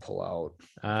 I gotta pull out.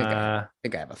 I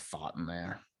think I have a thought in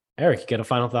there. Eric, you got a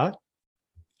final thought?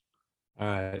 All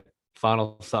right.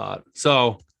 Final thought.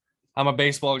 So I'm a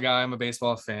baseball guy. I'm a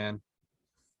baseball fan.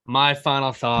 My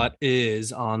final thought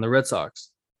is on the Red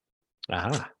Sox.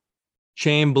 Ah.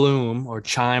 Chaim Bloom or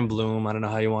Chime Bloom. I don't know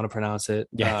how you want to pronounce it.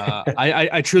 Yeah.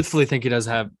 I truthfully think he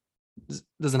doesn't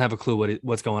have a clue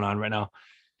what's going on right now.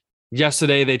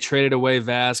 Yesterday, they traded away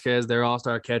Vasquez, their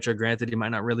all-star catcher. Granted, he might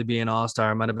not really be an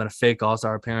all-star. It might have been a fake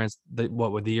all-star appearance the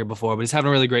year before, but he's having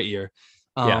a really great year.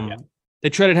 Yeah. They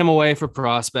traded him away for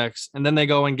prospects, and then they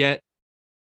go and get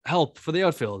help for the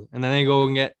outfield. And then they go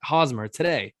and get Hosmer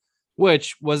today,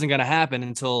 which wasn't going to happen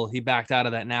until he backed out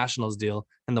of that Nationals deal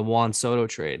and the Juan Soto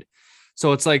trade.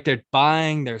 So it's like they're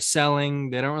buying, they're selling.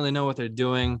 They don't really know what they're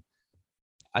doing.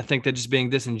 I think they're just being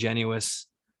disingenuous.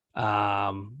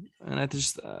 And I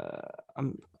just,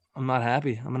 I'm not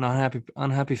happy. I'm an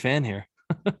unhappy fan here.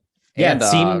 Yeah.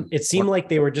 And, it seemed like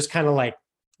they were just kind of like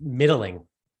middling.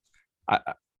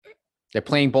 they're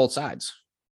playing both sides.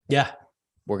 Yeah.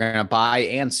 We're gonna buy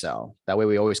and sell. That way,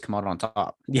 we always come out on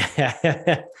top.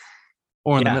 Yeah.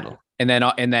 Or in Yeah. the middle.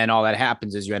 And then all that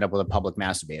happens is you end up with a public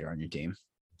masturbator on your team.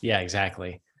 Yeah,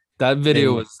 exactly. That video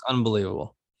And- was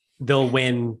unbelievable. They'll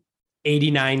win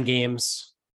 89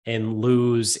 games and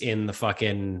lose in the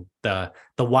fucking the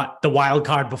wild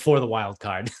card before the wild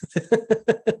card.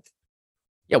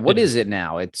 Yeah, what is it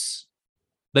now? It's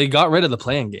They got rid of the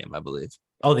playing game, I believe.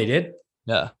 Oh, they did?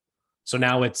 Yeah. So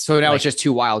now it's it's just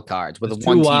 2 wild cards with a It's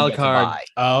one two team wild gets a card. bye.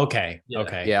 Oh, okay. Yeah.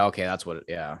 Okay. Yeah, okay, that's what.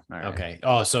 Yeah, all right. Okay.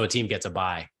 Oh, so a team gets a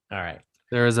bye. All right.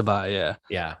 There is a buy, yeah.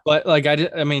 Yeah. But like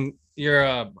I mean, you're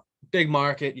a big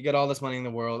market, you get all this money in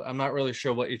the world. I'm not really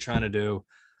sure what you're trying to do.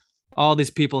 All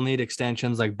these people need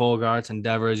extensions like Bogarts and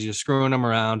Devers. You're screwing them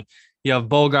around. You have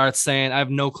Bogarts saying, I have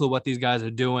no clue what these guys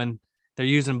are doing. They're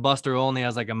using Buster Olney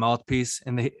as like a mouthpiece.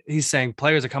 And he's saying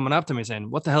players are coming up to me saying,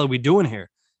 what the hell are we doing here?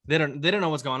 They don't know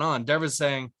what's going on. Devers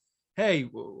saying, hey,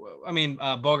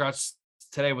 Bogarts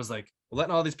today was like, we're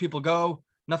letting all these people go.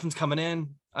 Nothing's coming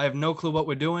in. I have no clue what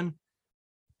we're doing.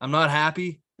 I'm not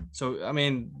happy. So, I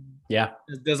mean, Yeah.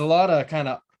 there's a lot of kind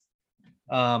of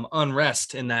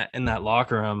unrest in that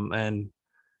locker room, and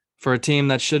for a team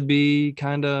that should be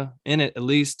kind of in it at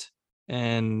least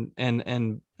and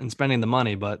spending the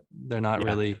money, but they're not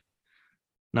Yeah.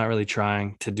 really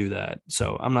trying to do that.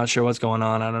 So I'm not sure what's going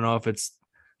on. I don't know if it's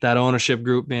that ownership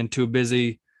group being too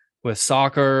busy with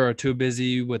soccer or too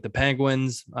busy with the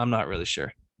Penguins. I'm not really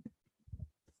sure.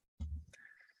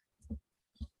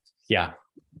 Yeah.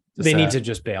 Just They need sad. to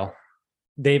just bail.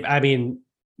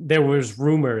 There was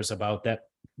rumors about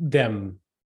them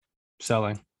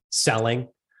Selling. selling.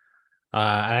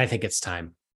 And I think it's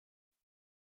time.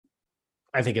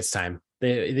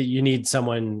 You need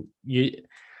someone you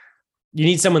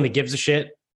need someone that gives a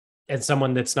shit and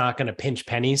someone that's not going to pinch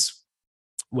pennies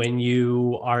when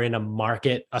you are in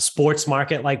a sports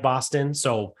market like Boston.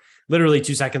 So literally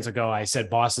 2 seconds ago, I said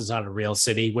Boston's not a real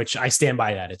city, which I stand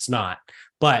by that. It's not.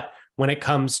 But when it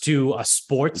comes to a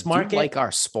sports We do market, like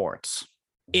our sports.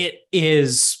 it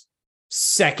is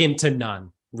second to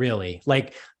none, really.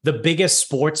 Like the biggest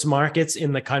sports markets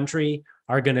in the country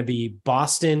are going to be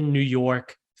Boston, New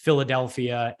York,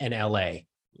 Philadelphia, and LA.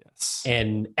 Yes.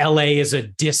 And LA is a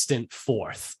distant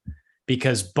fourth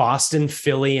because Boston,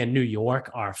 Philly, and New York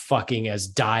are fucking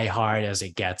as diehard as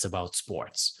it gets about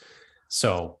sports.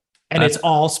 So, and it's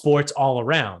all sports all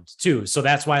around too. So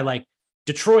that's why like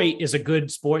Detroit is a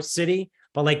good sports city,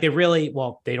 but like they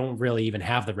don't really even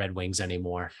have the Red Wings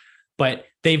anymore, but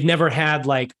they've never had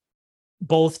like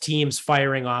both teams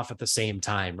firing off at the same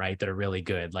time, right? That are really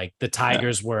good. Like the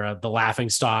Tigers were the laughing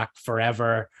stock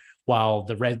forever, while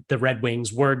the Red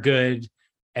Wings were good.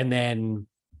 And then,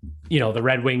 you know, the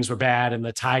Red Wings were bad and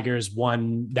the Tigers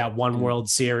won that one World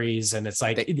Series. And it's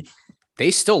like, they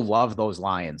still love those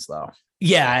Lions though.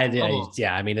 Yeah.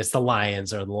 I mean, it's the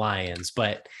Lions,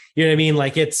 but you know what I mean?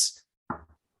 Like it's,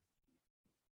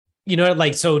 you know,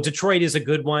 like, so Detroit is a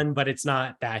good one, but it's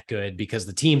not that good because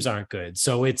the teams aren't good.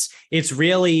 So it's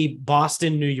really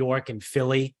Boston, New York, and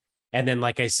Philly. And then,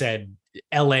 like I said,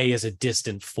 LA is a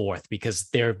distant fourth because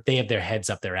they have their heads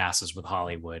up their asses with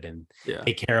Hollywood and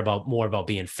they care more about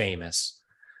being famous.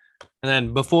 And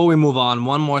then before we move on,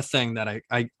 one more thing that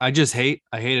I just hate.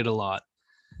 I hate it a lot.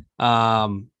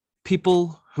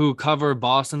 People who cover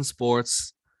Boston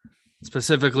sports,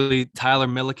 specifically Tyler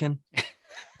Milliken.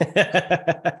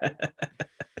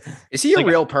 Is he a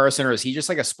real person or is he just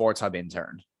like a Sports Hub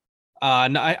intern?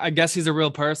 No, I guess he's a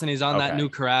real person. He's on that new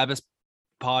Carabas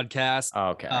podcast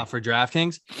for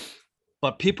DraftKings.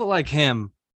 But people like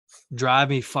him drive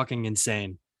me fucking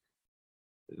insane.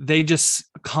 They just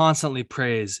constantly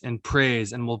praise and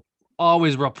will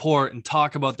always report and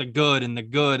talk about the good and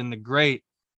the great.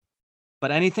 But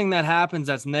anything that happens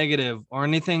that's negative or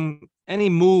any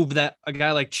move that a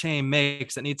guy like Chaim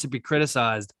makes that needs to be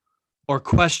criticized or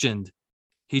questioned,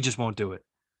 he just won't do it.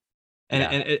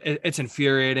 And it's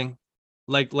infuriating.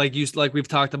 Like we've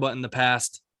talked about in the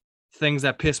past, things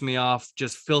that piss me off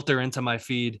just filter into my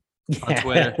feed on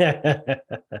Twitter.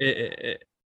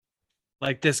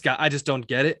 Like this guy, I just don't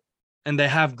get it. And they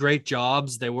have great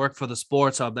jobs. They work for the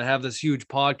Sports Hub. They have this huge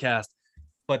podcast,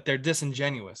 but they're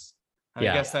disingenuous. I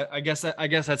guess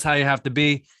that's how you have to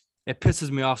be. It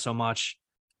pisses me off so much.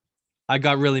 I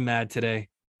got really mad today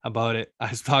about it. I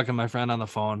was talking to my friend on the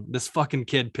phone. This fucking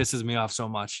kid pisses me off so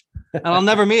much, and I'll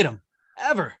never meet him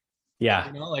ever. Yeah,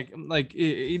 you know, like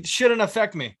it shouldn't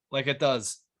affect me like it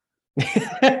does.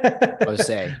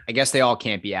 I guess they all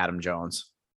can't be Adam Jones.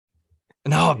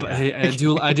 No, but I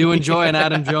do enjoy an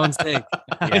Adam Jones take.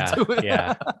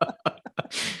 Yeah.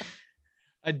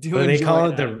 I do. What do they call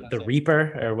it? The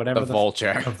Reaper or whatever. The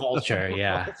Vulture. The Vulture.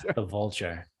 Yeah. The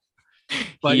Vulture.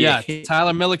 But yeah,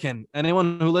 Tyler Milliken,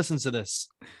 anyone who listens to this,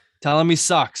 tell him he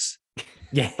sucks.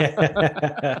 Yeah.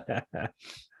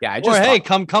 Yeah.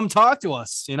 Come talk to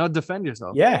us, you know, defend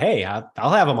yourself. Yeah. Hey,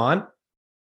 I'll have him on.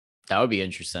 That would be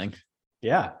interesting.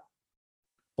 Yeah.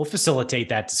 We'll facilitate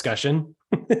that discussion.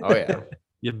 Oh yeah.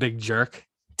 You big jerk.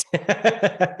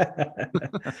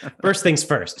 First things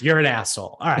first, you're an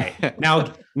asshole. All right,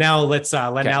 now let's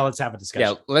have a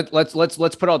discussion. Yeah,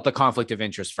 let's put out the conflict of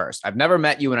interest first. I've never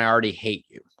met you and I already hate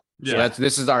you. So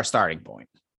this is our starting point.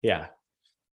 Yeah.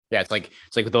 It's like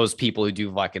those people who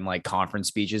do fucking like conference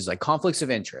speeches, like conflicts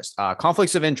of interest.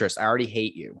 Conflicts of interest. I already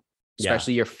hate you,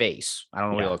 especially your face. I don't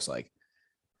know what it looks like.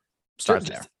 Start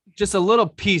there. Just a little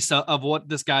piece of what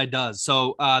this guy does.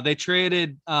 So they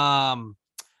traded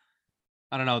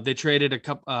I don't know. They traded a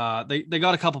couple. They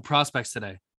got a couple prospects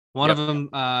today. One of them,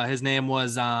 his name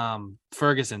was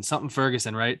Ferguson,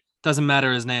 right? Doesn't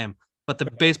matter his name, but the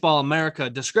Baseball America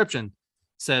description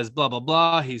says blah blah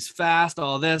blah. He's fast,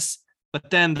 all this, but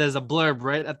then there's a blurb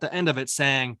right at the end of it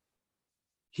saying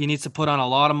he needs to put on a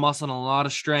lot of muscle and a lot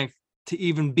of strength to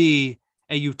even be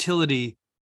a utility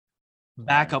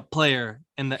backup player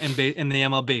in the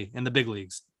MLB in the big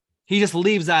leagues. He just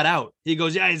leaves that out. He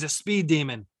goes, yeah, he's a speed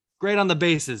demon. Great on the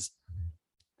bases,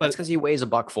 but it's because he weighs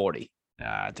 $140.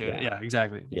 Yeah, dude. Yeah,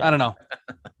 exactly. Yeah. I don't know.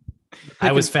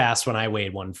 I was fast when I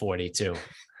weighed 140 too.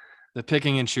 The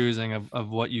picking and choosing of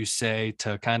what you say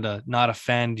to kind of not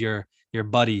offend your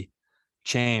buddy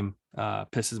Chaim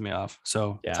pisses me off.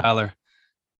 So Tyler,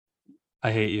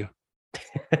 I hate you.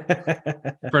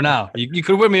 For now, you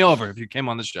could win me over if you came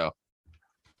on the show.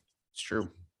 It's true.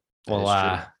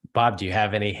 Well, Bob, do you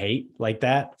have any hate like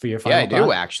that for your final? Yeah, I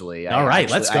do actually. All right,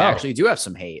 let's go. I actually do have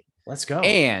some hate. Let's go.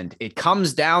 And it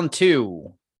comes down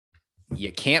to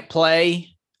you can't play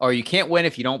or you can't win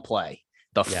if you don't play.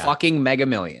 The fucking Mega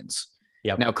Millions.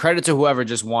 Yep. Now, credit to whoever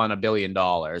just won $1 billion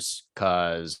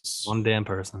because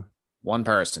one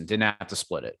person didn't have to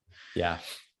split it. Yeah.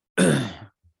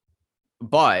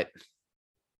 But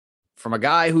from a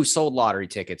guy who sold lottery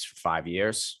tickets for 5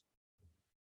 years,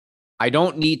 I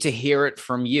don't need to hear it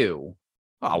from you.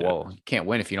 Oh, well, you can't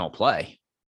win if you don't play.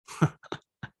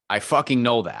 I fucking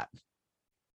know that.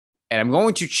 And I'm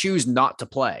going to choose not to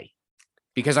play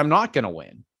because I'm not going to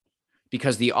win,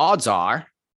 because the odds are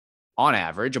on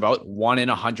average about 1 in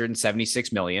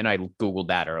 176 million. I Googled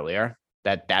that earlier.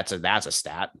 That's a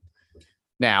stat.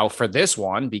 Now for this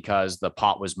one, because the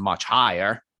pot was much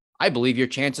higher, I believe your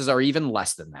chances are even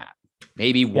less than that.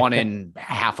 Maybe 1 in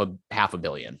half a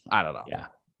billion. I don't know. Yeah.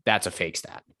 That's a fake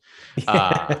stat.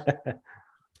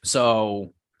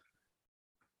 So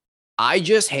I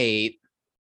just hate,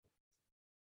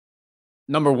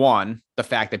 number one, the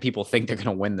fact that people think they're going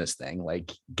to win this thing.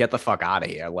 Like, get the fuck out of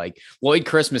here. Like, Lloyd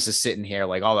Christmas is sitting here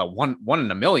like, oh, that one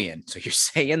in a million. So you're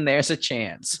saying there's a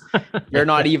chance. You're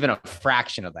not even a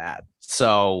fraction of that.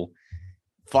 So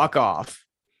fuck off.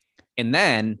 And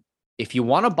then if you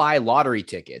want to buy lottery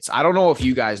tickets, I don't know if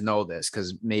you guys know this,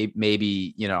 because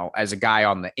maybe, you know, as a guy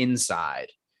on the inside.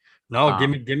 No, give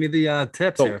me the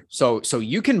tips here. So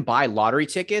you can buy lottery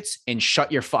tickets and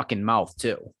shut your fucking mouth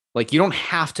too. Like, you don't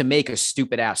have to make a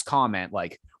stupid ass comment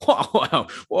like,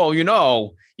 well, you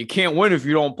know, you can't win if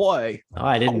you don't play. Oh,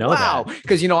 I didn't know that.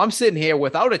 Because, you know, I'm sitting here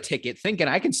without a ticket thinking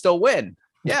I can still win.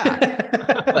 Yeah.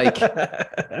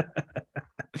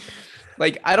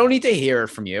 like I don't need to hear it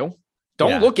from you.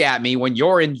 Don't look at me when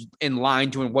you're in line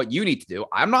doing what you need to do.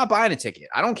 I'm not buying a ticket.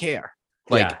 I don't care.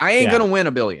 Like, I ain't going to win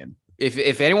 $1 billion.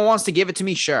 If anyone wants to give it to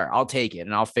me, sure, I'll take it.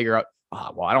 And I'll figure out,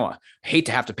 well, I hate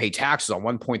to have to pay taxes on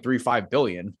 1.35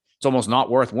 billion. It's almost not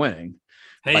worth winning.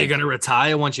 Hey, you're going to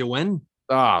retire once you win?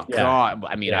 Oh, God.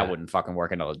 I mean, I wouldn't fucking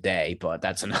work another day, but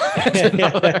that's another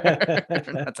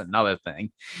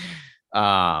thing.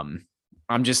 I'm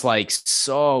just like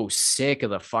so sick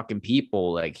of the fucking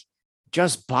people. Like,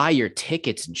 just buy your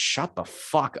tickets and shut the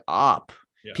fuck up.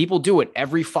 Yeah. People do it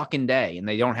every fucking day and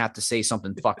they don't have to say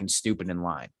something fucking stupid in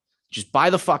line. Just buy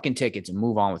the fucking tickets and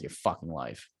move on with your fucking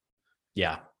life.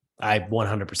 Yeah, I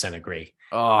 100% agree.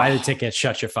 Oh. Buy the tickets,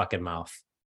 shut your fucking mouth.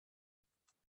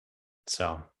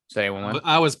 So say one.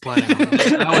 I was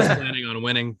planning on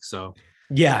winning. So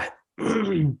yeah.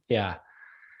 Yeah.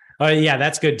 Oh yeah,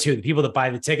 that's good too. The people that buy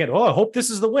the ticket. Oh, I hope this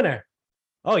is the winner.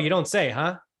 Oh, you don't say,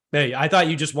 huh? Hey, I thought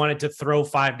you just wanted to throw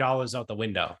 $5 out the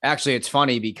window. Actually, it's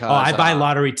funny because I buy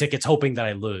lottery tickets hoping that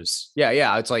I lose.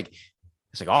 Yeah. It's like,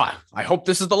 oh, I hope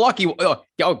this is the lucky one.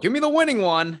 Yo, give me the winning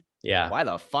one. Yeah. Why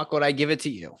the fuck would I give it to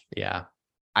you? Yeah.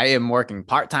 I am working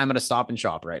part-time at a Stop and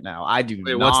Shop right now. I do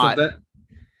not.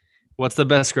 What's the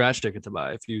best scratch ticket to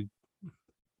buy if you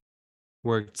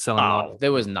were selling?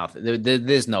 There was nothing.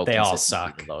 There's no. They all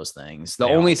suck. Those things. The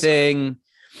only thing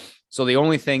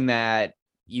that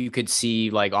you could see,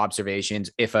 like, observations,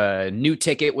 if a new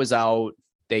ticket was out,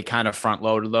 they kind of front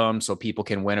loaded them so people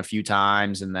can win a few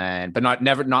times, and then, but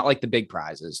not like the big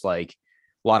prizes, like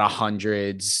a lot of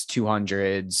 100s,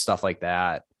 200s, stuff like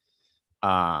that.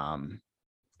 And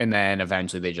then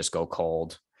eventually they just go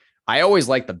cold. I always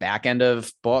like the back end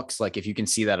of books. Like, if you can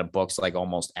see that a book's like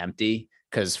almost empty,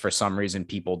 because for some reason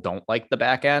people don't like the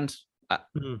back end. I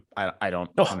don't.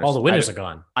 All the winners are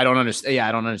gone. I don't understand. Yeah,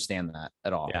 I don't understand that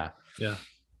at all. Yeah.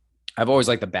 I've always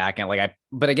liked the back end.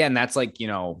 But again, that's like, you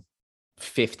know,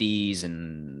 50s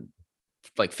and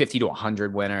like 50 to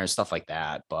 100 winners, stuff like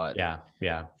that. But yeah.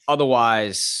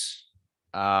 Otherwise,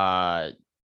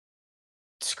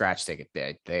 scratch ticket,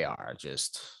 they are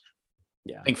just,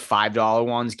 I think $5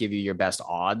 ones give you your best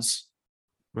odds.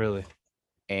 Really?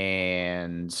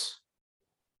 And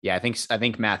yeah, I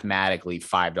think mathematically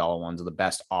 $5 ones are the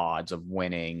best odds of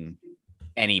winning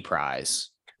any prize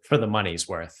for the money's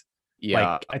worth.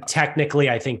 Yeah. Like, technically,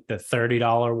 I think the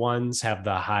 $30 ones have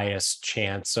the highest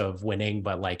chance of winning,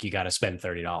 but like, you got to spend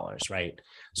 $30, right?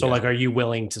 So like, are you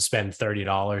willing to spend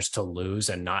 $30 to lose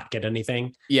and not get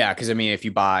anything? Yeah, because I mean, if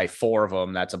you buy 4 of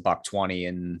them, that's $1.20,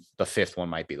 and the 5th one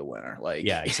might be the winner. Like,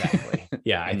 yeah, exactly.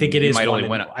 Yeah, I think it is.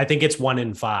 I think it's 1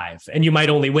 in 5, and you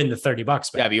might only win the $30 back.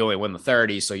 Yeah, but you only win the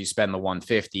 30, so you spend the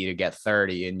 150 to get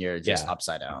 30, and you're just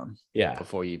upside down. Yeah,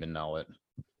 before you even know it.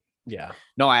 Yeah.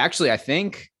 No, I actually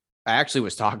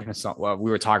was talking to someone. Well,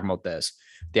 we were talking about this.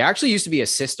 There actually used to be a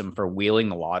system for wheeling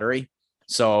the lottery.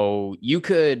 So you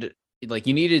could, like,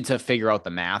 you needed to figure out the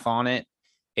math on it,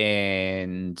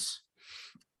 and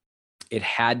it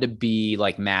had to be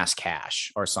like mass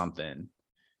cash or something,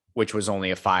 which was only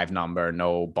a 5 number,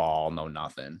 no ball, no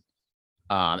nothing.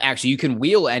 Actually, you can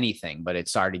wheel anything, but it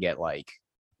started to get like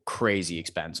crazy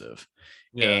expensive.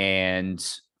 Yeah.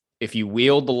 And if you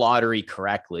wheeled the lottery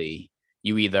correctly,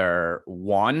 you either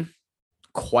won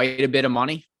quite a bit of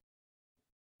money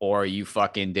or you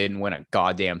fucking didn't win a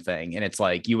goddamn thing. And it's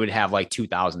like, you would have like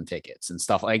 2,000 tickets and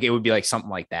stuff. Like, it would be like something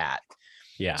like that.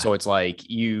 Yeah. So it's like,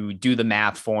 you do the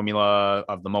math formula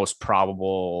of the most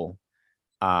probable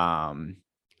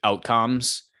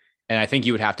outcomes, And I think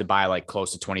you would have to buy like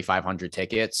close to 2,500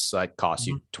 tickets. So that costs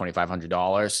you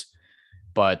 $2,500.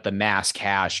 But the mass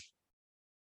cash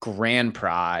grand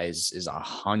prize is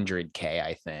 $100K,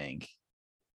 I think.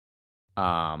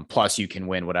 Plus you can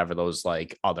win whatever those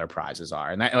like other prizes are.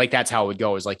 And that, like, that's how it would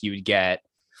go, is like you would get,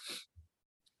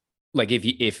 like,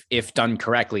 if done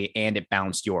correctly and it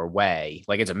bounced your way,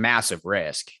 like, it's a massive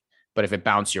risk, but if it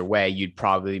bounced your way, you'd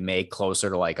probably make closer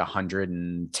to like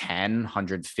 110,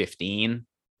 115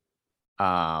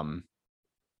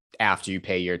 after you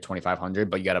pay your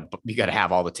 2,500, but you gotta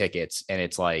have all the tickets. And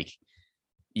it's like,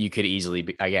 you could easily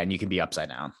be, again, you can be upside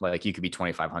down. Like you could be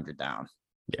 2,500 down.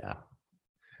 Yeah.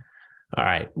 All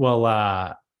right. Well,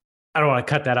 I don't want to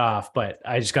cut that off, but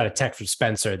I just got a text from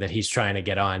Spencer that he's trying to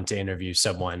get on to interview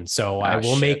someone. So I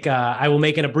will make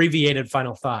an abbreviated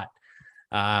final thought.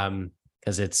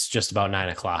 Because it's just about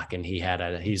 9:00 and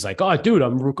he's like, oh dude,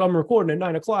 I'm recording at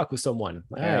 9:00 with someone.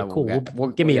 All right,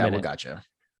 cool. Give me a minute. Gotcha.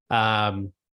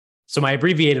 So my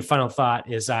abbreviated final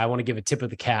thought is I want to give a tip of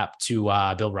the cap to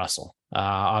Bill Russell.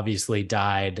 Obviously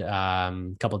died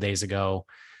a couple of days ago.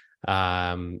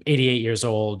 88 years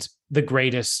old, the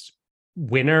greatest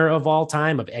winner of all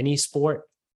time of any sport.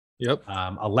 Yep.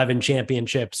 11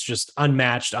 championships, just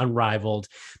unmatched, unrivaled.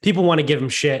 People want to give him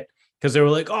shit because they were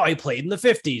like, oh, he played in the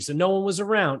 50s and no one was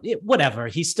around. Whatever.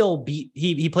 He still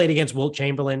he played against Wilt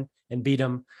Chamberlain and beat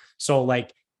him. So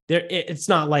like it's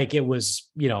not like it was,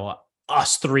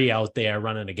 us three out there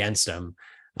running against him.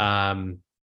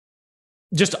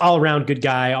 Just all around good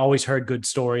guy. Always heard good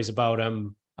stories about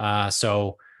him.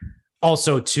 So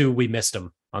also too, we missed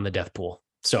him on the death pool.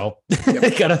 So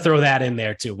got to throw that in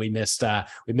there too. We missed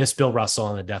Bill Russell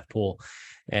on the death pool,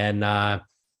 and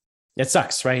it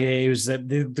sucks, right? He was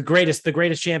the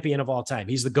greatest champion of all time.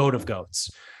 He's the GOAT of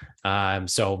GOATs.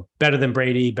 So better than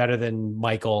Brady, better than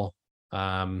Michael.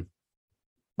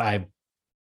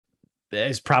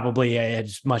 It's probably,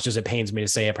 as much as it pains me to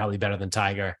say it, probably better than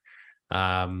Tiger.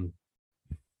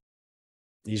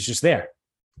 He's just there.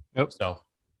 Yep. So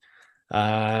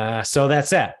that's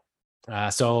that.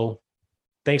 So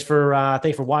thanks for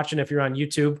watching. If you're on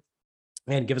YouTube,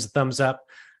 and give us a thumbs up.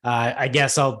 I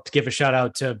guess I'll give a shout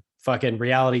out to fucking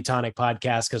Reality Tonic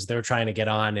Podcast, because they're trying to get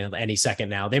on in any second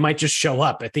now. They might just show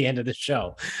up at the end of the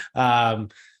show.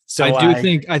 So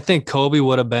I think Kobe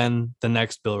would have been the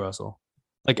next Bill Russell,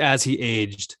 like as he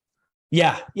aged.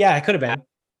 Yeah, it could have been.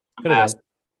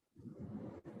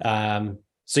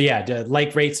 So yeah,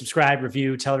 like, rate, subscribe,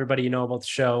 review, tell everybody you know about the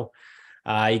show.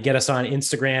 You get us on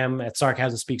Instagram at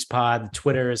Sarcasm Speaks Pod.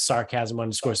 Twitter is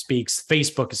Sarcasm_Speaks.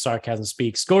 Facebook is Sarcasm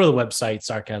Speaks. Go to the website,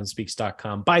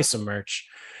 sarcasmspeaks.com. Buy some merch.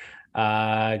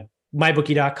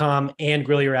 MyBookie.com and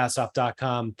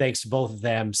GrillYourAssOff.com. Thanks to both of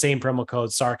them. Same promo code,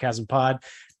 SarcasmPod.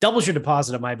 Doubles your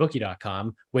deposit at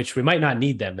MyBookie.com, which we might not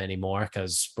need them anymore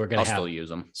because we're going to still use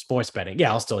them. Sports betting.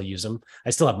 Yeah, I'll still use them.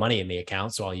 I still have money in the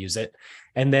account, so I'll use it.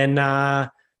 And then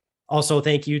also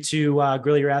thank you to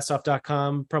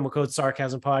GrillYourAssOff.com. Promo code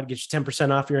SarcasmPod. Get you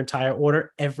 10% off your entire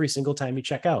order every single time you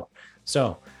check out.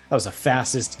 So that was the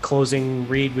fastest closing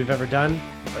read we've ever done.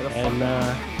 And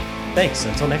thanks.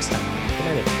 Until next time.